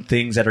fun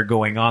things that are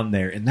going on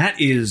there, and that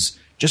is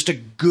just a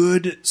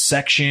good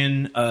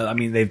section.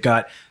 They've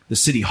got the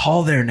city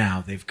hall there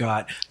now. They've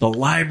got the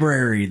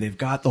library. They've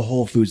got the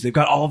Whole Foods. They've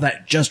got all of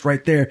that just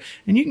right there.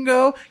 And you can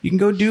go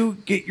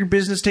get your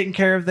business taken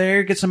care of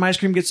there, get some ice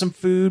cream, get some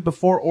food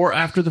before or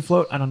after the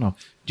float. I don't know.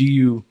 Do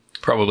you?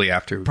 Probably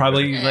after.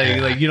 Probably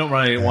like you don't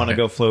really want to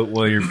go float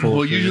while you're full.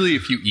 Well, usually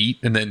if you eat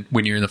and then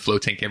when you're in the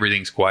float tank,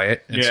 everything's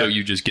quiet, and so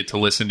you just get to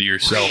listen to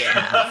yourself eat your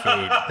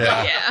food.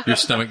 Yeah. Your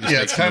stomach just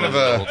makes it's kind of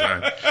the whole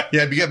time.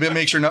 Yeah, you got to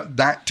make sure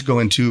not to go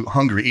in too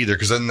hungry either,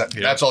 because then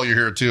that's all you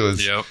hear too.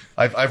 Is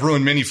I've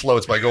ruined many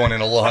floats by going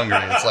in a little hungry.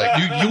 It's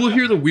like you will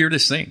hear the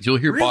weirdest things. You'll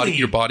hear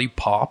your body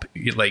pop.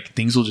 Like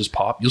things will just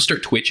pop. You'll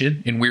start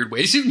twitching in weird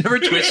ways you've never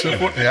twitched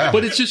before.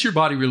 But it's just your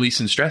body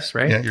releasing stress,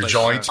 right? Yeah, your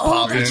joints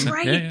popping. That's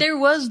right. Yeah. There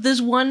was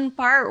this one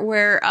part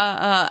where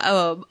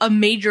a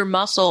major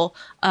muscle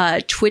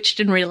twitched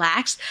and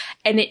relaxed,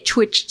 and it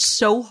twitched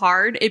so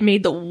hard it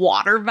made the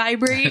water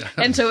vibrate,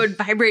 and so it would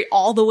vibrate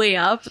all the way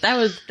up. That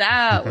was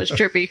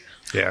trippy.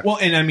 Yeah. Well,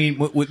 and I mean,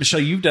 with Michelle,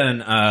 you've done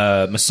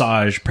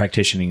massage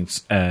practitioning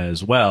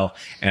as well.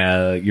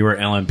 You were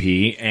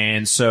LMP,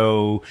 and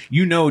so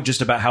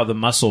just about how the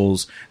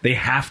muscles, they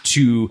have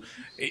to.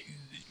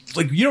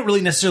 Like, you don't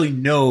really necessarily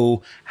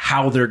know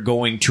how they're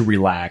going to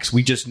relax.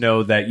 We just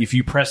know that if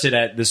you press it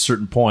at this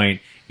certain point,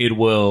 it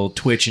will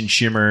twitch and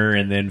shimmer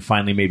and then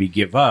finally maybe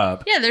give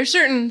up. Yeah,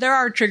 there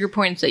are trigger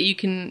points that you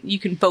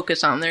can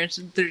focus on.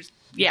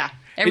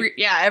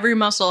 Every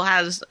muscle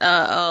has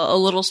a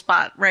little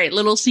spot, right?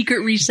 Little secret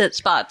reset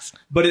spots.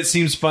 But it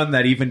seems fun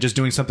that even just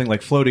doing something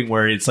like floating,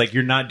 where it's like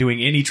you're not doing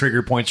any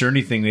trigger points or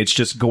anything, it's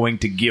just going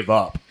to give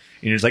up.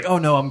 And you're just like, oh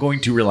no, I'm going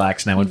to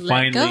relax now and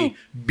finally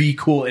be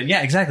cool. And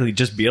yeah, exactly.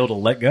 Just be able to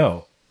let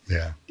go.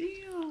 Yeah.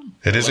 Damn.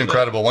 It is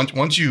incredible.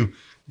 Once you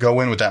go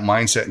in with that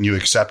mindset and you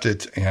accept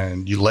it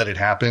and you let it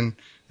happen,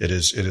 it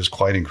is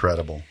quite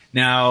incredible.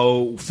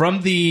 Now,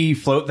 from the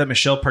float that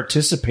Michelle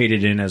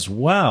participated in as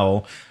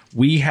well,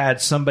 we had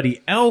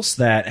somebody else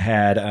that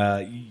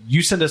had,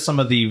 you sent us some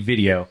of the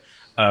video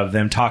of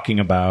them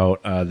talking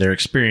about their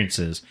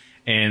experiences.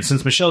 And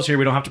since Michelle's here,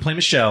 we don't have to play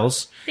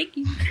Michelle's. Thank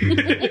you.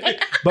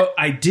 But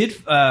I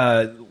did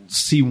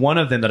see one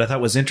of them that I thought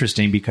was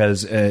interesting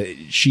because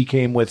she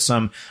came with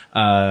some,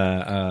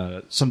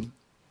 I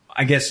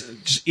guess,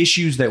 just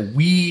issues that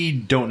we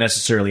don't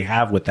necessarily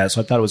have with that.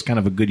 So I thought it was kind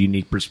of a good,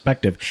 unique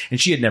perspective.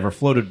 And she had never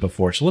floated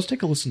before. So let's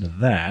take a listen to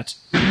that.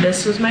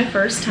 This was my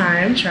first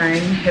time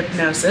trying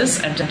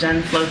hypnosis. I've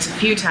done floats a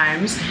few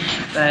times,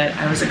 but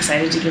I was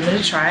excited to give it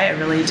a try. I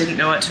really didn't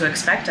know what to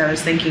expect. I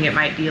was thinking it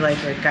might be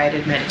like a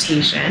guided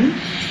meditation.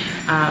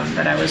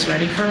 that I was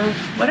ready for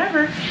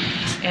whatever.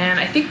 And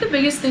I think the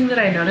biggest thing that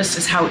I noticed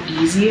is how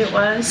easy it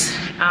was.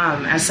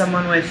 As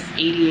someone with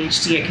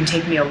ADHD, it can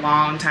take me a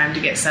long time to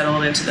get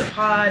settled into the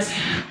pod,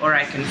 or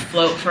I can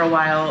float for a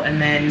while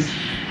and then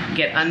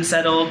get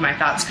unsettled. My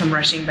thoughts come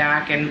rushing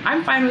back, and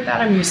I'm fine with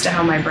that. I'm used to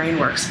how my brain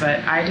works, but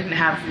I didn't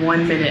have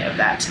 1 minute of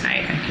that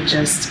tonight. I could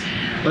just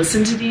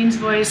listen to Deane's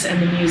voice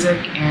and the music,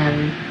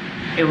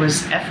 and it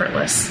was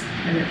effortless,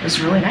 and it was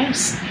really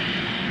nice.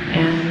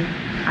 And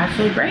I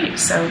feel great.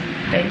 So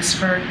thanks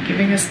for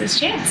giving us this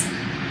chance.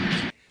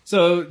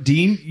 So,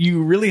 Deane,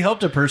 you really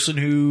helped a person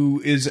who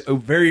is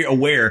very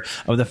aware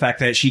of the fact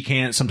that she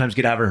can't sometimes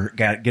get out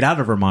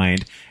of her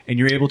mind, and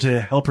you're able to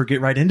help her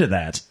get right into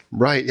that.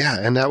 Right. Yeah.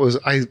 And that was,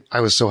 I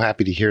was so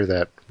happy to hear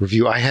that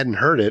review. I hadn't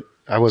heard it.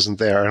 I wasn't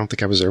there. I don't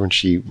think I was there when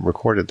she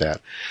recorded that.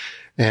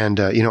 And,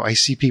 I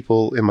see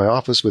people in my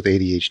office with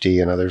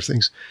ADHD and other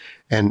things.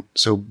 And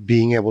so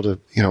being able to,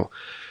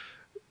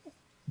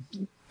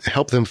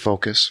 help them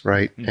focus,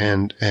 right?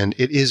 Mm-hmm. And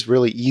it is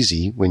really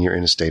easy when you're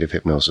in a state of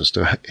hypnosis.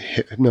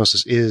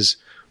 Hypnosis is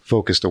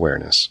focused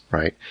awareness,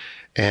 right?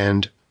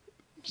 And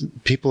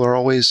people are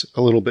always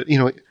a little bit,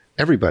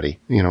 everybody,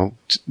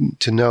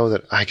 to know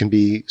that I can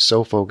be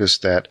so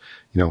focused that,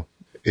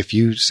 if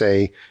you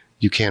say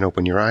you can't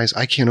open your eyes,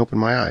 I can't open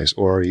my eyes,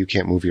 or you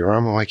can't move your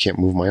arm, I can't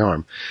move my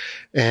arm.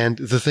 And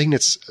the thing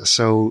that's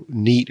so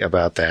neat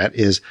about that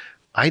is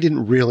I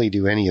didn't really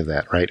do any of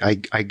that, right?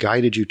 I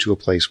guided you to a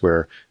place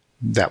where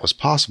that was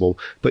possible,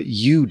 but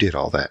you did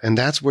all that. And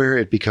that's where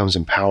it becomes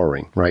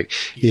empowering, right?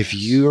 Yes. If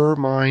your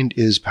mind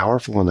is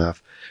powerful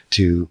enough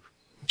to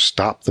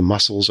stop the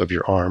muscles of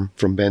your arm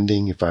from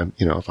bending, if I'm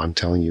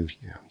telling you,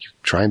 you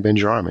try and bend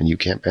your arm and you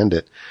can't bend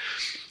it,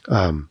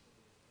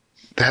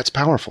 that's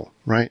powerful,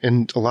 right?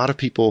 And a lot of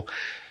people,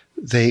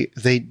 they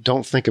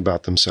don't think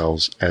about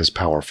themselves as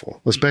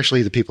powerful,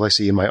 especially the people I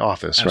see in my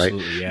office,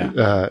 Absolutely, right?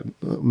 Yeah.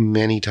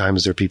 Many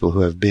times they're people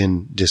who have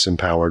been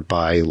disempowered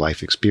by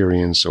life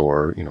experience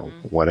or,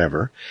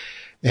 whatever.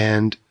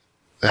 And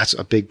that's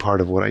a big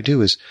part of what I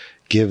do is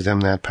give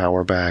them that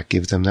power back,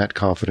 give them that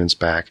confidence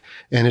back.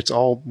 And it's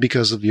all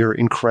because of your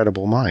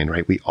incredible mind,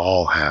 right? We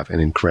all have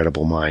an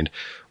incredible mind.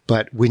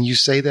 But when you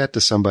say that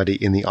to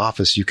somebody in the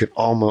office, you could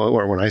almost,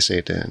 or when I say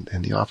it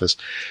in the office,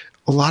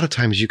 a lot of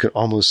times you can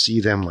almost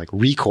see them like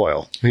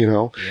recoil,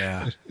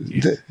 Yeah.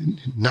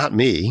 Not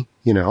me,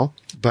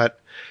 but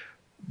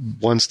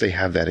once they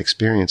have that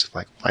experience of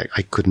like,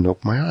 I couldn't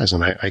open my eyes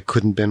and I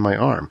couldn't bend my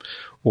arm.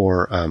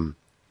 Or,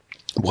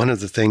 one of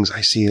the things I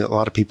see a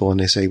lot of people and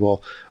they say,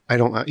 well, I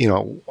don't,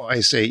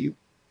 I say,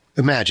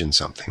 imagine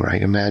something,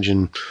 right?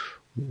 Imagine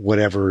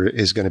whatever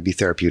is going to be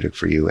therapeutic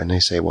for you. And they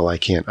say, well, I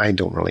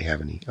don't really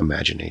have any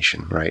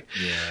imagination, right?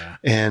 Yeah.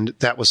 And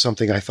that was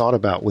something I thought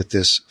about with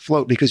this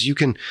float, because you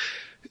can,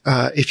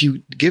 if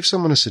you give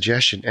someone a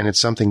suggestion and it's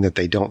something that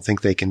they don't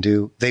think they can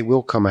do, they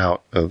will come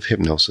out of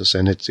hypnosis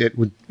and it's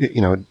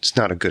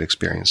not a good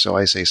experience. So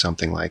I say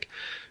something like,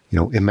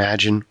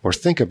 imagine or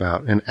think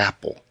about an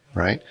apple,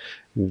 right?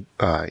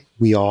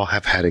 We all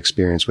have had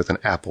experience with an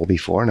apple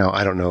before. Now,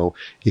 I don't know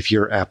if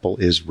your apple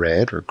is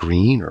red or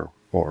green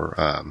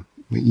or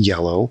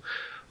yellow,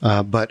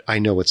 but I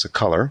know it's a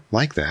color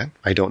like that.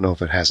 I don't know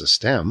if it has a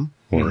stem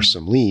or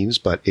some leaves,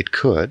 but it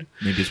could.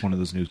 Maybe it's one of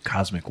those new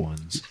cosmic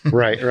ones.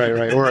 Right.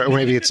 Or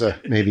maybe it's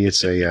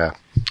a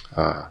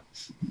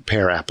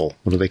pear apple.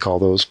 What do they call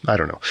those? I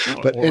don't know.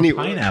 But or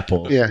anyway,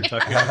 pineapple. Yeah.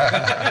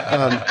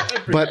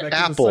 But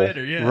apple,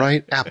 cider, yeah.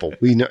 right? Apple.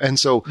 We know, and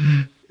so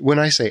when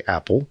I say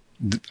apple,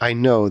 I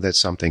know that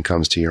something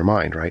comes to your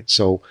mind, right?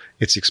 So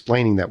it's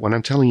explaining that when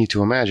I'm telling you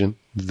to imagine,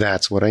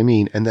 that's what I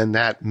mean. And then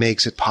that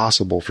makes it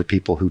possible for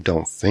people who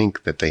don't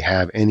think that they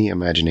have any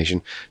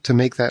imagination to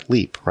make that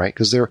leap, right?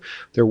 Because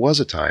there was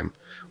a time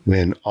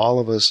when all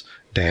of us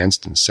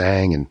danced and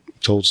sang and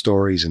told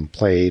stories and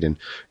played. And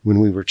when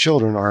we were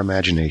children, our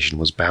imagination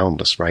was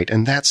boundless, right?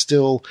 And that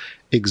still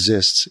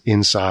exists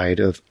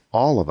inside of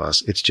all of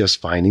us. It's just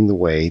finding the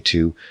way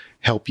to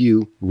help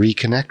you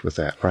reconnect with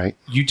that, right?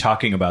 You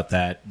talking about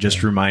that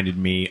just reminded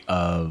me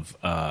of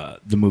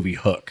the movie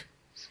Hook.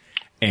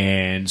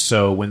 And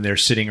so when they're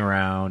sitting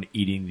around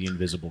eating the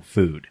invisible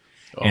food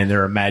and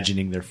they're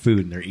imagining their food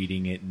and they're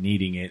eating it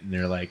and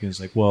they're like, it's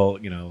like, well,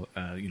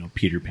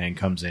 Peter Pan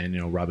comes in,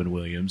 Robin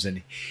Williams,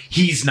 and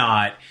he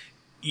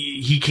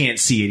can't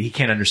see it. He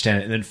can't understand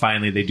it. And then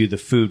finally they do the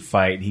food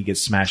fight and he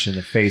gets smashed in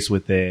the face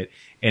with it.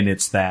 And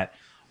it's that,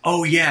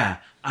 oh yeah,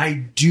 I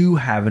do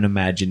have an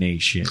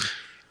imagination.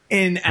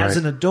 And as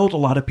an adult, a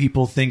lot of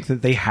people think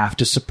that they have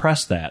to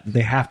suppress that.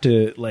 They have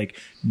to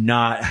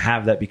not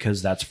have that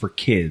because that's for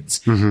kids.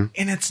 Mm-hmm.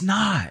 And it's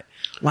not.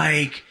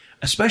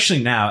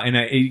 Especially now, and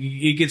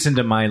it gets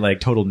into my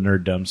total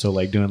nerddom.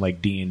 So doing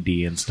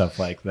D&D and stuff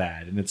like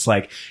that. And it's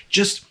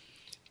just,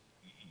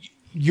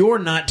 you're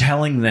not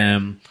telling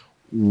them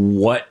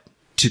what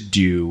to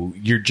do.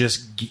 You're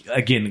just,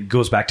 again, it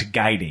goes back to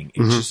guiding.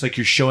 It's just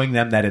you're showing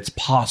them that it's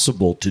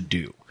possible to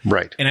do.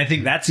 Right. And I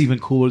think that's even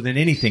cooler than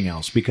anything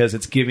else because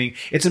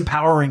it's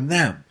empowering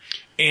them.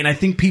 And I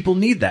think people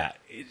need that.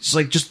 it's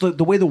like just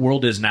the way the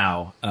world is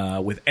now,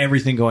 with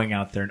everything going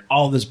out there and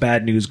all this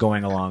bad news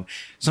going along.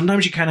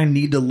 Sometimes you kind of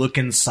need to look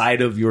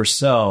inside of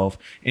yourself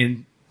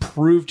and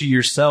prove to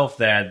yourself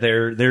that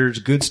there's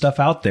good stuff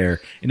out there,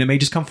 and it may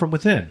just come from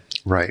within.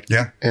 Right.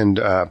 Yeah. And,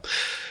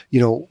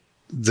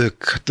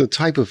 the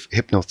type of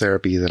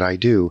hypnotherapy that I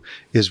do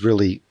is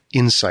really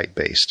insight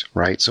based,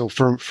 right? So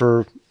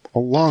for a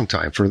long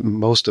time, for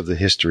most of the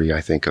history,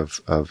 I think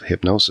of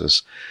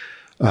hypnosis,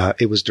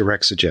 it was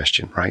direct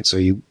suggestion, right? So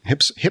you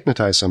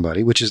hypnotize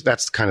somebody,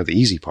 that's kind of the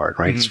easy part,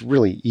 right? Mm-hmm. It's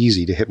really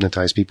easy to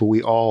hypnotize people.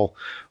 We all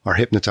are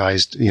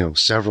hypnotized,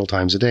 several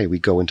times a day. We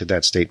go into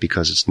that state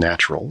because it's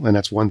natural. And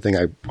that's one thing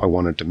I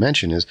wanted to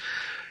mention is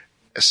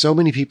so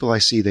many people I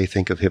see, they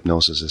think of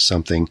hypnosis as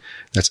something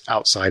that's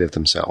outside of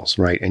themselves,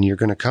 right? And you're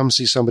going to come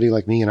see somebody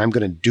like me and I'm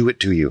going to do it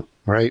to you.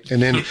 Right.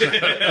 And then,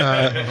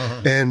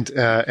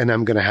 and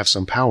I'm going to have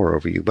some power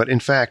over you. But in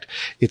fact,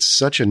 it's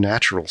such a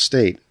natural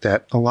state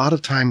that a lot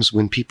of times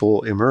when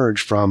people emerge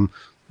from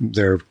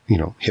their,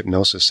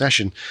 hypnosis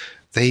session,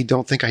 they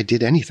don't think I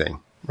did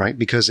anything. Right.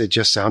 Because it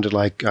just sounded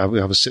like I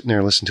was sitting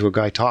there listening to a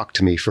guy talk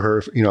to me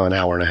for, an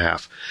hour and a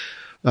half.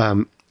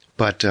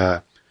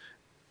 But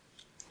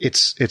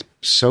it's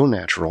so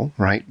natural.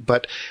 Right.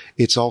 But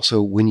it's also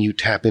when you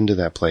tap into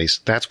that place,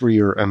 that's where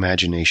your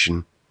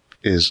imagination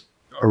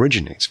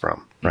originates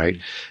from, right?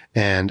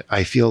 And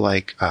I feel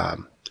like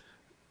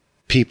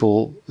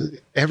people,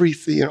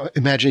 everything,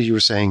 imagine you were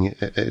saying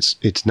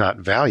it's not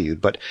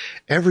valued, but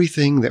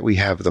everything that we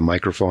have, the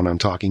microphone I'm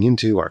talking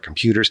into, our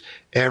computers,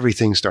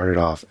 everything started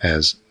off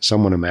as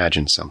someone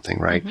imagined something,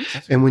 right?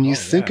 Mm-hmm. And when you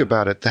think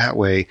about it that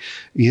way,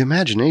 the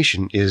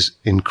imagination is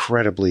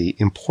incredibly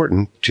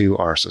important to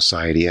our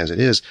society as it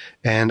is.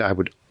 And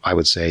I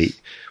would say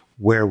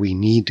where we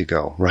need to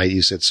go, right?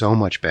 You said so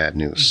much bad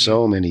news,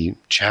 so many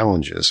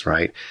challenges,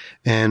 right?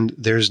 And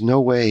there's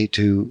no way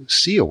to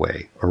see a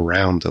way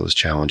around those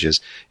challenges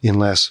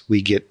unless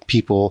we get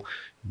people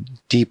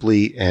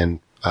deeply and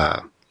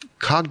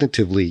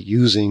cognitively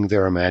using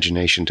their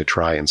imagination to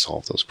try and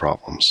solve those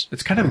problems.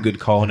 It's kind of a good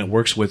call, and it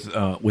works with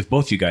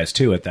both you guys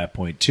too at that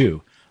point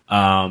too.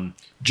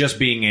 Just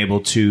being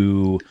able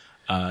to,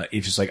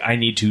 if it's like I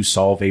need to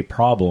solve a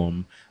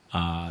problem,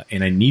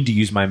 and I need to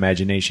use my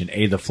imagination.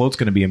 The float's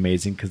going to be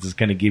amazing because it's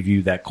going to give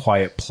you that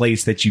quiet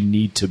place that you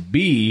need to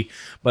be.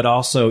 But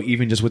also,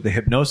 even just with the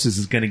hypnosis,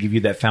 is going to give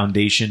you that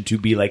foundation to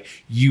be like,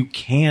 you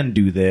can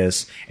do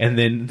this. And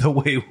then the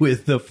way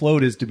with the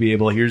float is to be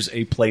able, here's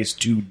a place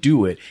to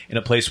do it, in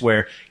a place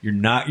where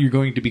you're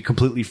going to be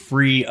completely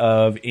free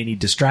of any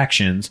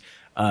distractions.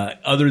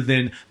 Other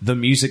than the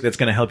music that's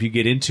going to help you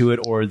get into it,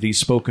 or the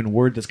spoken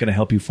word that's going to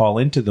help you fall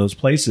into those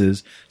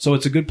places. So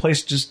it's a good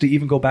place just to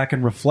even go back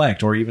and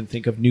reflect, or even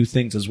think of new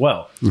things as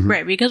well. Mm-hmm.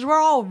 Right, because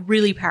we're all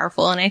really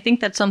powerful. And I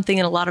think that's something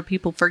that a lot of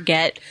people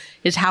forget,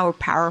 is how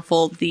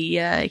powerful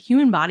the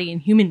human body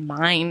and human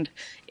mind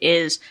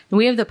is. And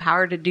we have the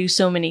power to do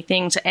so many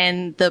things,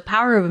 and the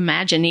power of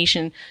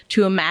imagination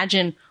to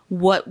imagine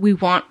what we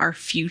want our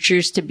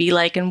futures to be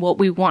like and what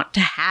we want to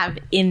have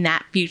in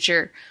that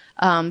future.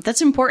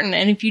 That's important.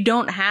 And if you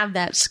don't have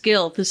that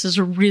skill, this is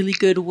a really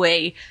good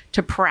way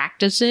to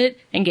practice it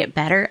and get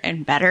better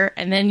and better.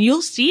 And then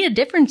you'll see a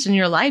difference in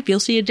your life. You'll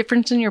see a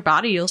difference in your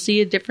body. You'll see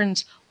a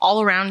difference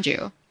all around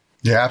you.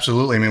 Yeah,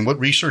 absolutely. I mean, what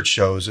research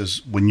shows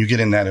is when you get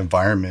in that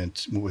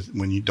environment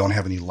when you don't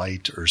have any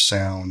light or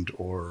sound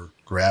or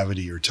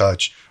gravity or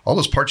touch, all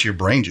those parts of your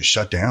brain just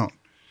shut down.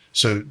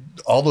 So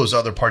all those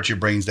other parts of your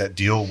brains that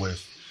deal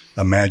with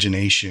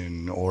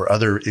imagination or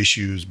other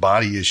issues,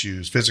 body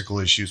issues, physical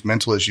issues,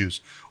 mental issues,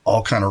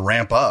 all kind of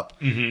ramp up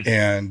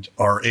and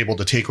are able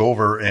to take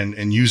over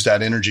and use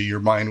that energy your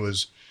mind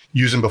was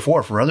using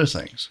before for other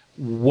things.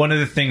 One of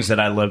the things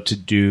that I love to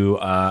do,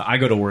 I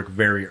go to work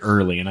very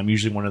early, and I'm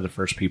usually one of the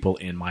first people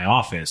in my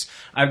office.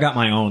 I've got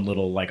my own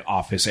little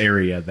office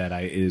area that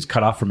is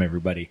cut off from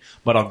everybody,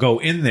 but I'll go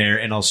in there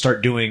and I'll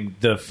start doing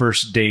the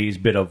first day's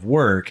bit of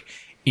work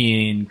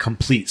in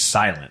complete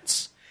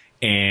silence.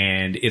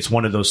 And it's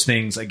one of those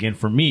things, again,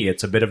 for me,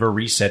 it's a bit of a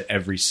reset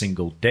every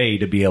single day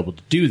to be able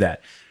to do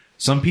that.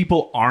 Some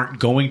people aren't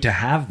going to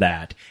have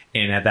that.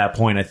 And at that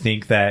point, I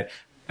think that,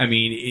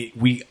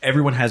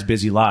 everyone has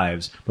busy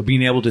lives, but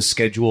being able to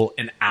schedule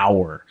an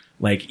hour,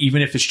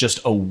 even if it's just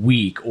a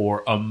week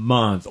or a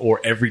month or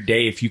every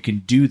day, if you can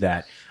do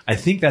that, I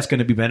think that's going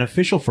to be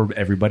beneficial for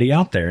everybody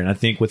out there. And I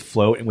think with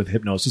float and with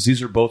hypnosis,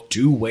 these are both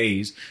two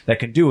ways that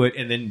can do it.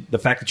 And then the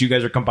fact that you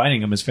guys are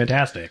combining them is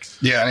fantastic.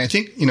 Yeah. And I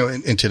think,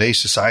 in today's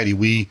society,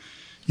 we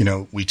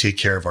take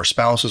care of our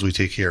spouses, we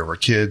take care of our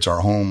kids, our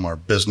home, our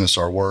business,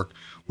 our work.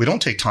 We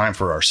don't take time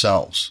for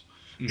ourselves.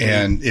 Mm-hmm.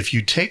 And if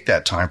you take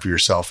that time for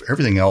yourself,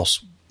 everything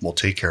else will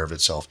take care of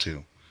itself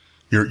too.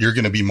 You're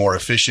going to be more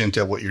efficient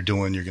at what you're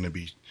doing. You're going to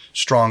be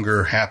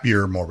stronger,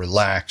 happier, more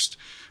relaxed.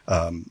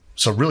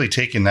 So really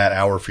taking that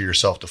hour for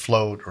yourself to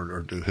float or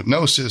do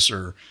hypnosis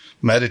or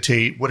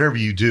meditate, whatever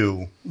you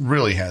do,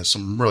 really has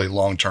some really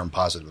long-term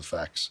positive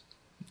effects.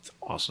 That's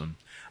awesome.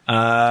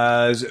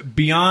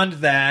 Beyond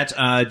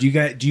that, do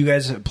you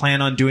guys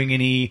plan on doing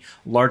any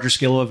larger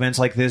scale events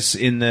like this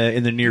in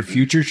the near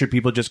future? Should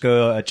people just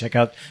go check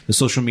out the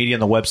social media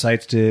and the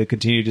websites to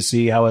continue to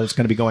see how it's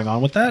going to be going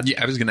on with that?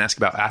 Yeah, I was going to ask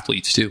about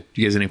athletes too.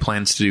 Do you guys have any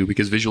plans to do,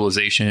 because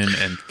visualization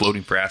and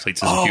floating for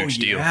athletes is a huge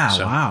deal.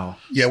 So. Wow.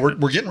 Yeah, we're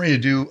getting ready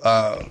to do.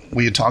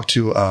 We had talked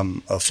to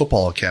a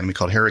football academy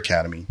called Hair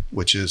Academy,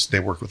 which is they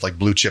work with like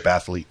blue chip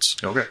athletes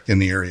in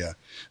the area.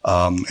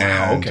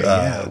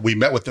 We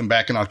met with them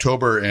back in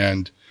October,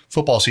 and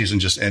football season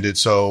just ended.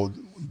 So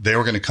they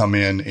were going to come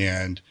in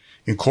and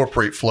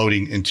incorporate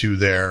floating into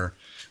their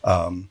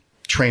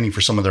training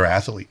for some of their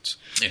athletes.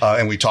 Yeah.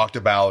 And we talked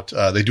about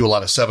they do a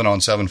lot of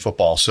 7-on-7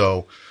 football.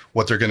 So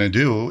what they're going to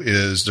do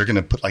is they're going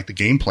to put like the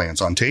game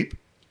plans on tape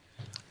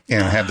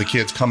and have the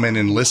kids come in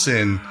and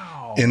listen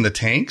in the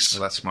tanks.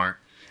 Well, that's smart.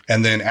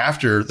 And then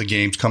after the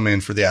games, come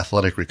in for the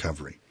athletic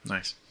recovery.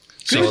 Nice.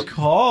 Good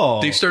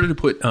call. They've started to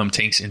put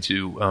tanks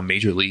into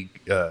major league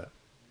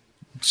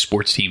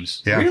sports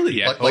teams. Yeah. Really?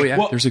 Yeah. Like,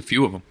 Well, there's a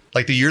few of them.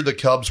 Like the year the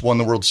Cubs won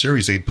the World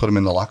Series, they'd put them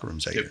in the locker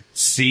rooms that year.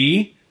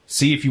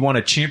 See, if you want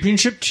a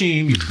championship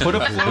team, you put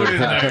a float in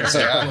there,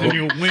 and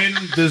you win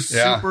the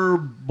Super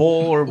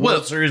Bowl or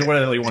World Series or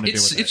whatever you want to do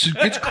with it.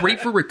 It's great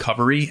for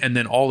recovery, and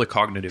then all the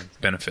cognitive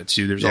benefits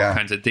too. There's all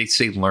kinds of, they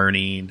say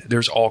learning.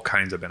 There's all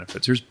kinds of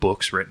benefits. There's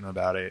books written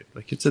about it.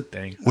 Like, it's a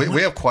thing.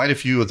 We have quite a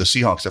few of the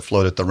Seahawks that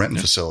float at the Renton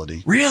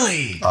facility.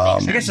 Really? I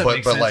guess that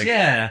makes sense.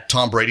 Like,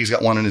 Tom Brady's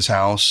got one in his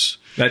house.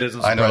 That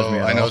doesn't surprise me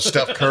at all. I know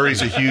Steph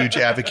Curry's a huge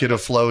advocate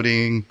of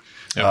floating.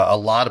 A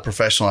lot of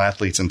professional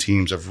athletes and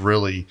teams have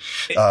really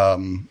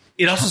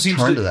it also seems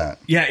turned to that.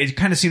 Yeah, it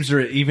kind of seems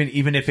to,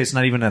 even if it's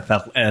not even an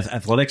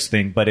athletics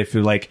thing, but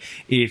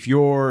if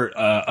you're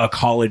a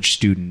college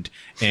student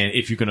and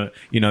if you're gonna,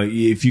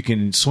 if you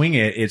can swing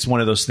it, it's one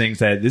of those things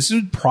that this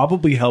would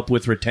probably help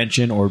with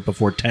retention or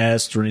before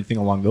tests or anything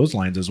along those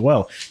lines as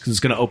well, because it's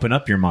going to open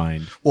up your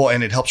mind. Well,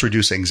 and it helps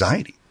reduce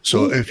anxiety.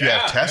 So if you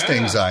have test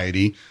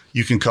anxiety,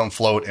 you can come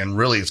float, and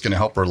really it's going to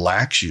help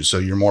relax you. So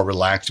you're more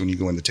relaxed when you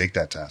go in to take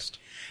that test.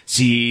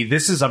 See,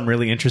 I'm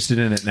really interested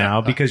in it now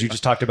because you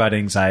just talked about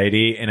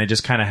anxiety, and I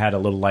just kind of had a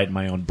little light in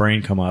my own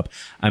brain come up.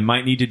 I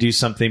might need to do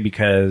something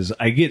because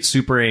I get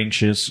super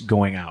anxious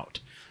going out.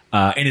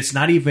 And it's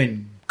not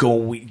even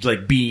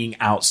being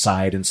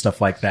outside and stuff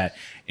like that.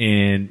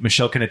 And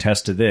Michelle can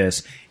attest to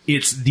this.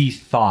 It's the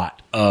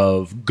thought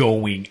of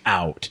going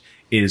out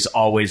is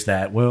always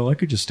that, well, I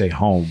could just stay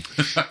home.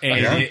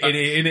 And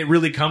it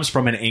really comes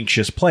from an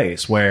anxious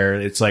place where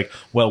it's like,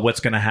 well, what's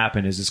going to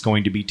happen? Is this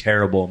going to be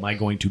terrible? Am I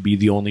going to be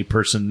the only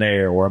person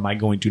there? Or am I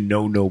going to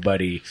know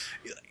nobody?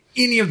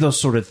 Any of those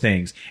sort of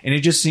things. And it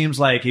just seems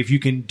like if you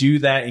can do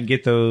that and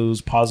get those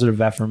positive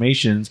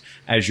affirmations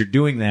as you're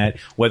doing that,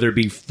 whether it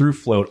be through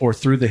float or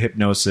through the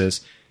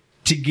hypnosis,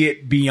 to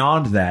get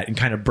beyond that and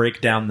kind of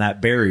break down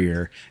that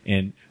barrier.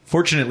 And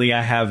fortunately,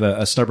 I have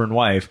a stubborn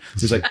wife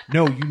who's like,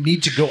 no, you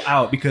need to go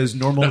out because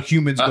normal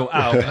humans go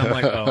out. And I'm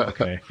like, oh,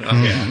 okay.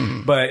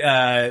 But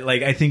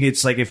I think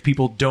it's like if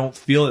people don't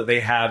feel that they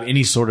have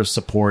any sort of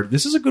support,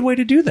 this is a good way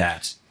to do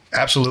that.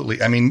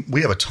 Absolutely. I mean,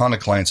 we have a ton of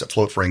clients that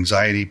float for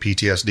anxiety,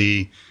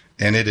 PTSD,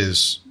 and it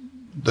is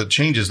the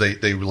changes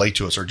they relate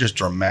to us are just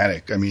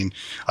dramatic. I mean,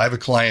 I have a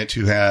client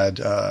who had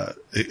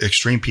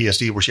extreme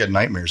PTSD where she had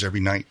nightmares every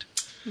night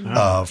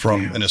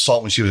from an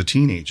assault when she was a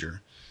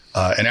teenager.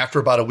 And after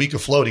about a week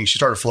of floating, she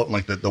started floating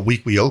like the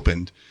week we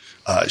opened.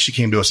 She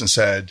came to us and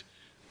said,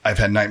 I've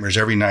had nightmares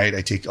every night.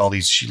 I take all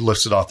these. She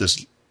listed off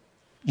this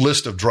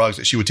list of drugs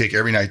that she would take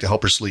every night to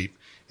help her sleep.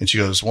 And she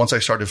goes, once I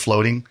started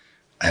floating,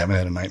 I haven't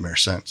had a nightmare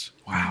since.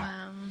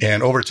 Wow.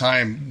 And over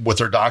time with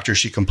her doctor,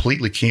 she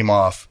completely came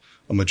off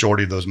a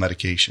majority of those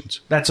medications.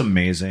 That's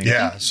amazing.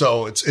 Yeah.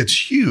 So it's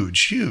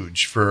huge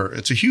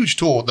it's a huge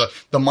tool.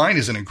 The mind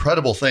is an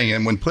incredible thing.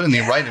 And when put in the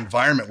right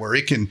environment where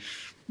it can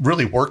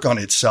really work on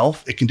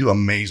itself, it can do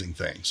amazing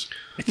things.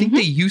 I think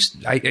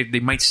they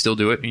might still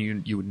do it,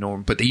 and you would know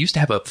them, but they used to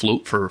have a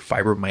float for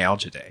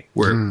fibromyalgia day,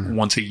 where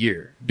once a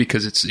year,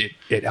 because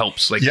it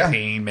helps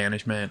pain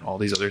management, all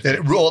these other things.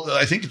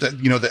 I think that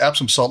the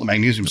Epsom salt and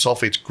magnesium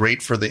sulfate's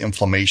great for the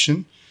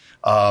inflammation,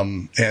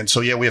 and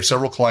so we have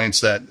several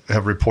clients that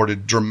have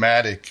reported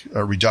dramatic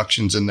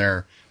reductions in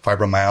their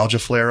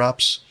fibromyalgia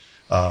flare-ups.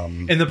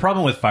 And the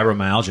problem with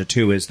fibromyalgia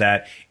too is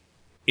that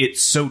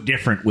it's so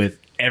different with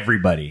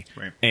everybody.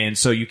 Right. And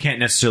so you can't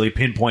necessarily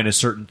pinpoint a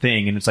certain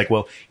thing. And it's like,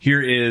 well,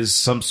 here is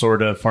some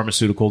sort of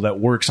pharmaceutical that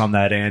works on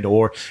that end,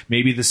 or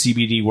maybe the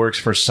CBD works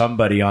for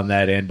somebody on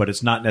that end, but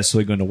it's not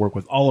necessarily going to work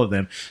with all of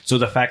them. So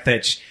the fact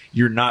that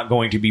you're not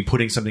going to be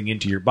putting something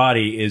into your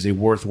body is a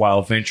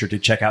worthwhile venture to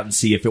check out and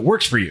see if it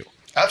works for you.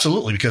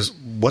 Absolutely, because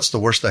what's the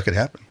worst that could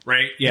happen?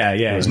 Right? Yeah.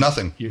 There's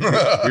nothing. You're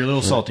a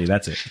little salty.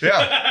 That's it.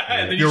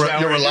 Yeah.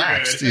 You're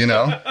relaxed,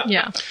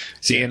 Yeah.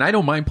 See, and I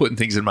don't mind putting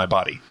things in my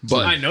body,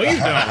 but I know you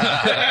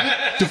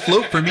don't. To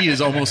float for me is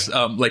almost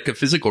like a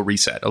physical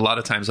reset. A lot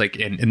of times,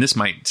 and this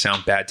might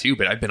sound bad too,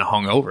 but I've been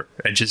hungover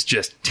and just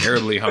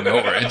terribly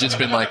hungover and just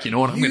been like, you know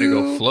what, I'm going to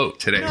go float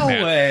today. No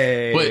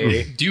way.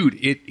 But dude,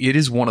 it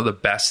is one of the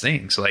best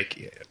things.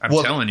 Like I'm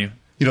telling you.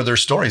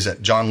 there's stories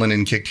that John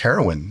Lennon kicked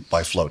heroin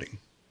by floating.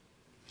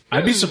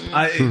 I'd be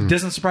it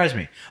doesn't surprise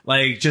me.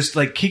 Just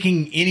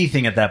kicking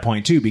anything at that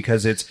point too,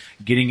 because it's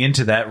getting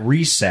into that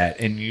reset,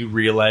 and you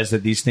realize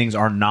that these things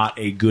are not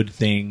a good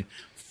thing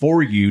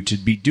for you to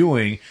be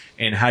doing.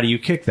 And how do you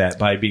kick that?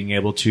 By being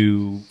able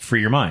to free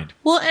your mind.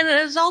 Well, and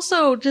it's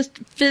also just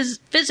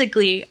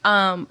physically.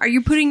 Are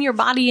you putting your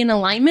body in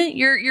alignment?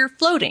 You're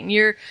floating.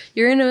 You're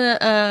in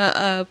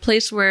a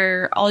place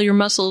where all your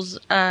muscles.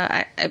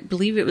 I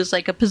believe it was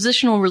like a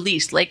positional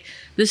release. Like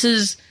this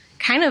is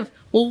kind of.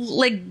 Well,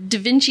 like Da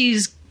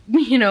Vinci's,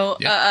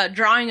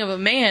 drawing of a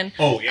man.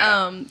 Oh,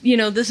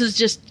 yeah. This is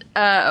just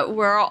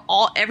where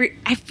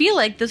I feel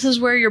like this is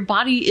where your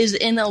body is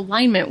in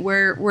alignment,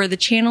 where the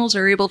channels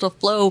are able to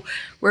flow,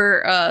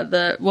 where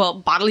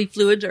bodily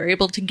fluids are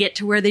able to get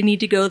to where they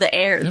need to go. The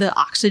air, the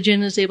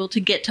oxygen is able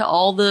to get to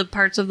all the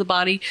parts of the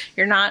body.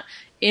 You're not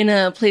in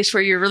a place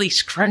where you're really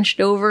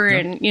scrunched over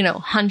and,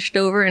 hunched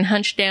over and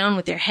hunched down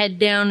with your head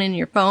down in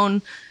your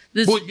phone.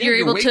 You're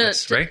able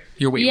weightless, to, right?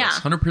 You're weightless,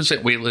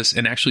 100% weightless,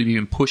 and actually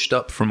being pushed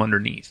up from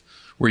underneath,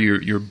 where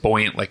you're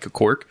buoyant like a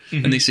cork.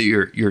 Mm-hmm. And they say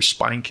your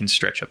spine can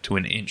stretch up to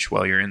an inch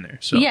while you're in there.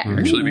 So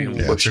actually being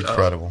pushed it's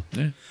incredible. Up.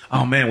 Yeah.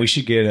 Oh man, we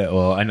should get it.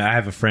 Well, and I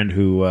have a friend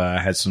who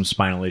has some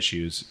spinal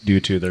issues due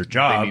to their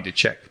job. They need to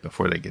check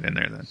before they get in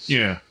there. Then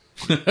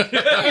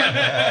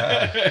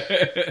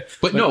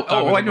but no.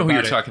 Oh, I know who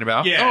you're talking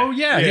about. Yeah. Oh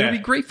yeah, it'll be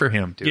great for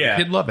him, dude. Yeah.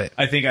 He'd love it.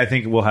 I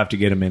think we'll have to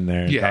get him in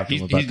there. And talk to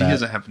him about he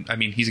doesn't have. I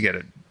mean, he's got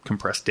a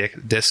compressed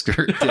disc.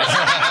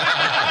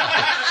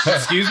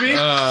 Excuse me?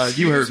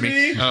 You heard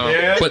me.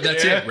 But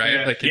that's it, right?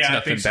 Yeah. Like, it's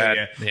nothing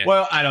bad. So, yeah.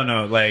 Well, I don't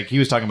know. Like, he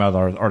was talking about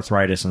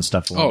arthritis and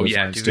stuff. Oh,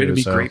 yeah. Dude, it'd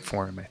be great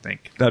for him, I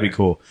think. That'd be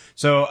cool.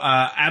 So,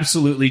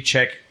 absolutely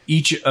check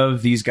each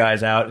of these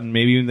guys out, and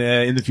maybe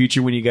in the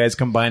future when you guys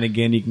combine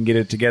again, you can get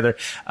it together.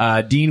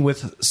 Deane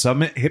with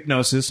Summit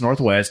Hypnosis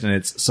Northwest, and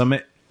it's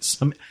Summit.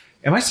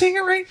 Am I saying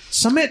it right?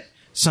 Summit.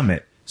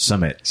 You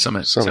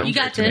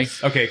got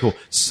this. Okay, cool.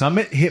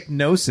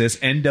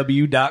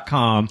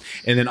 SummitHypnosisNW.com,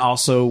 and then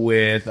also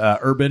with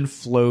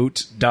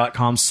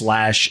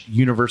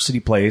urbanfloat.com/university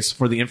place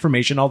for the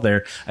information all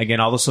there. Again,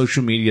 all the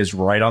social media is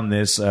right on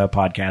this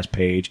podcast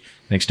page.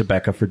 Thanks to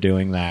Becca for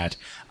doing that.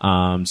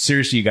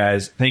 Seriously, you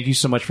guys, thank you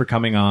so much for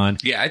coming on.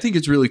 Yeah, I think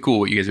it's really cool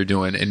what you guys are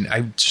doing, and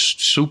I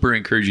super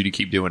encourage you to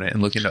keep doing it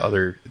and look into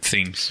other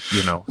things,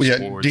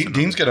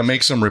 Deane's got to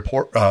make some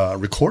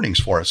recordings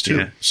for us, too.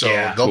 Yeah. So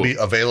they'll be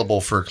available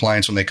for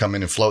clients when they come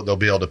in and float. They'll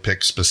be able to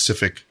pick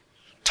specific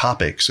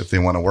topics if they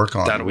want to work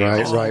on it.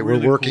 Right. We're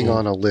working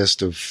on a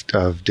list of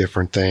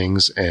different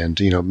things and,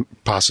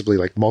 possibly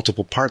like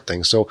multiple part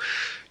things. So,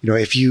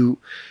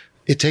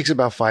 it takes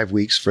about 5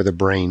 weeks for the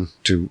brain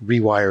to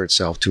rewire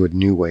itself to a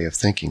new way of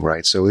thinking,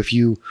 right? So if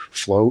you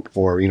float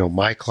or,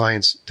 my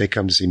clients, they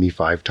come to see me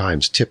 5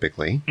 times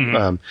typically.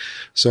 Mm-hmm.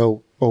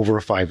 So over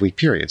a 5-week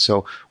period.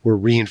 So we're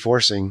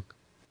reinforcing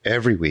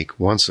every week,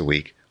 once a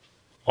week,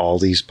 all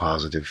these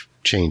positive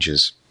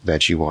changes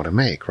that you want to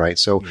make, right?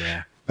 So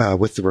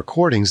with the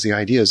recordings, the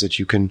idea is that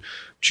you can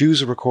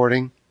choose a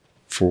recording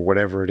for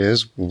whatever it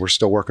is. We're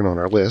still working on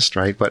our list,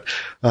 right? But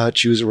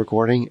choose a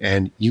recording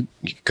and you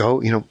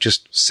go,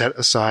 just set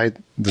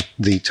aside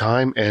the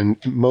time,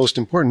 and most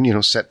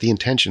important, set the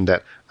intention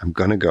that I'm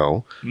going to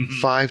go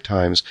 5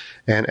 times.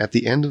 And at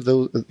the end of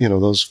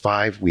those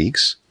 5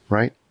 weeks,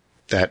 right,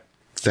 that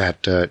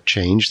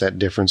change, that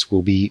difference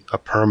will be a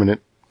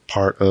permanent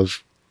part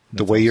of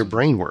the way your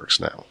brain works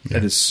now.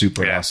 That is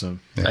super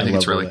awesome. Yeah. I think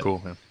it's really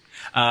cool, man.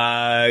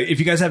 If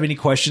you guys have any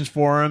questions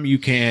for them, you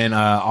can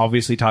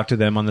obviously talk to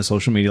them on the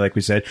social media, like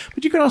we said.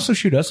 But you can also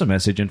shoot us a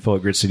message,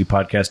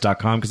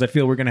 info@gritcitypodcast.com, because I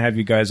feel we're going to have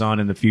you guys on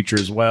in the future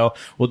as well.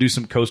 We'll do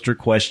some coaster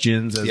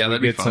questions. As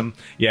that'd be fun.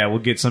 We'll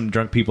get some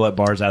drunk people at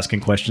bars asking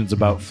questions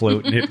about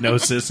float and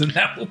hypnosis, and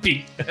that will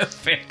be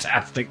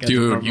fantastic.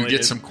 Dude, you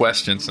get some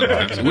questions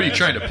sometimes. What are you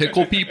trying to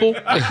pickle people?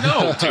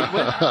 No, dude.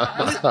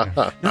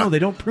 What? No, they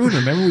don't prune.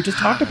 Remember, we just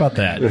talked about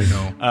that.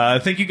 No.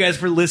 Thank you guys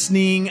for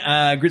listening.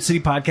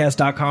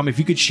 GritCityPodcast.com.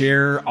 If you could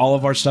share all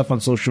of our stuff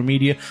on social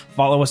media,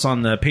 follow us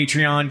on the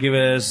Patreon, give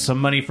us some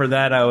money for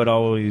that. I would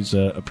always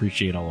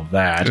appreciate all of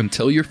that. And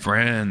tell your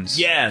friends.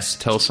 Yes.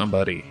 Tell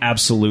somebody.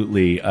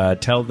 Absolutely.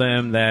 Tell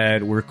them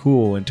that we're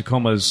cool and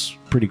Tacoma's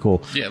pretty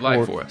cool. Yeah,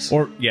 lie for us.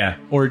 Or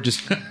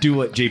just do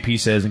what JP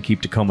says and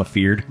keep Tacoma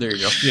feared. There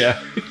you go. Yeah.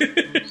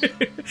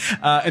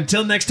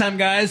 Until next time,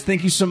 guys,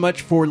 thank you so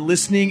much for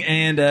listening,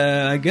 and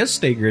I guess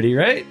stay gritty,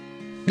 right?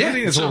 Yeah. I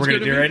think that's what we're going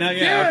to do right now.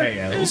 Yeah.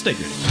 Okay, we'll stay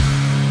gritty.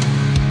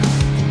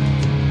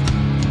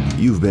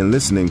 You've been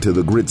listening to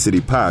the Grit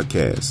City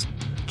Podcast.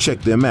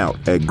 Check them out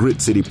at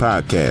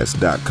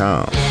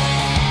gritcitypodcast.com.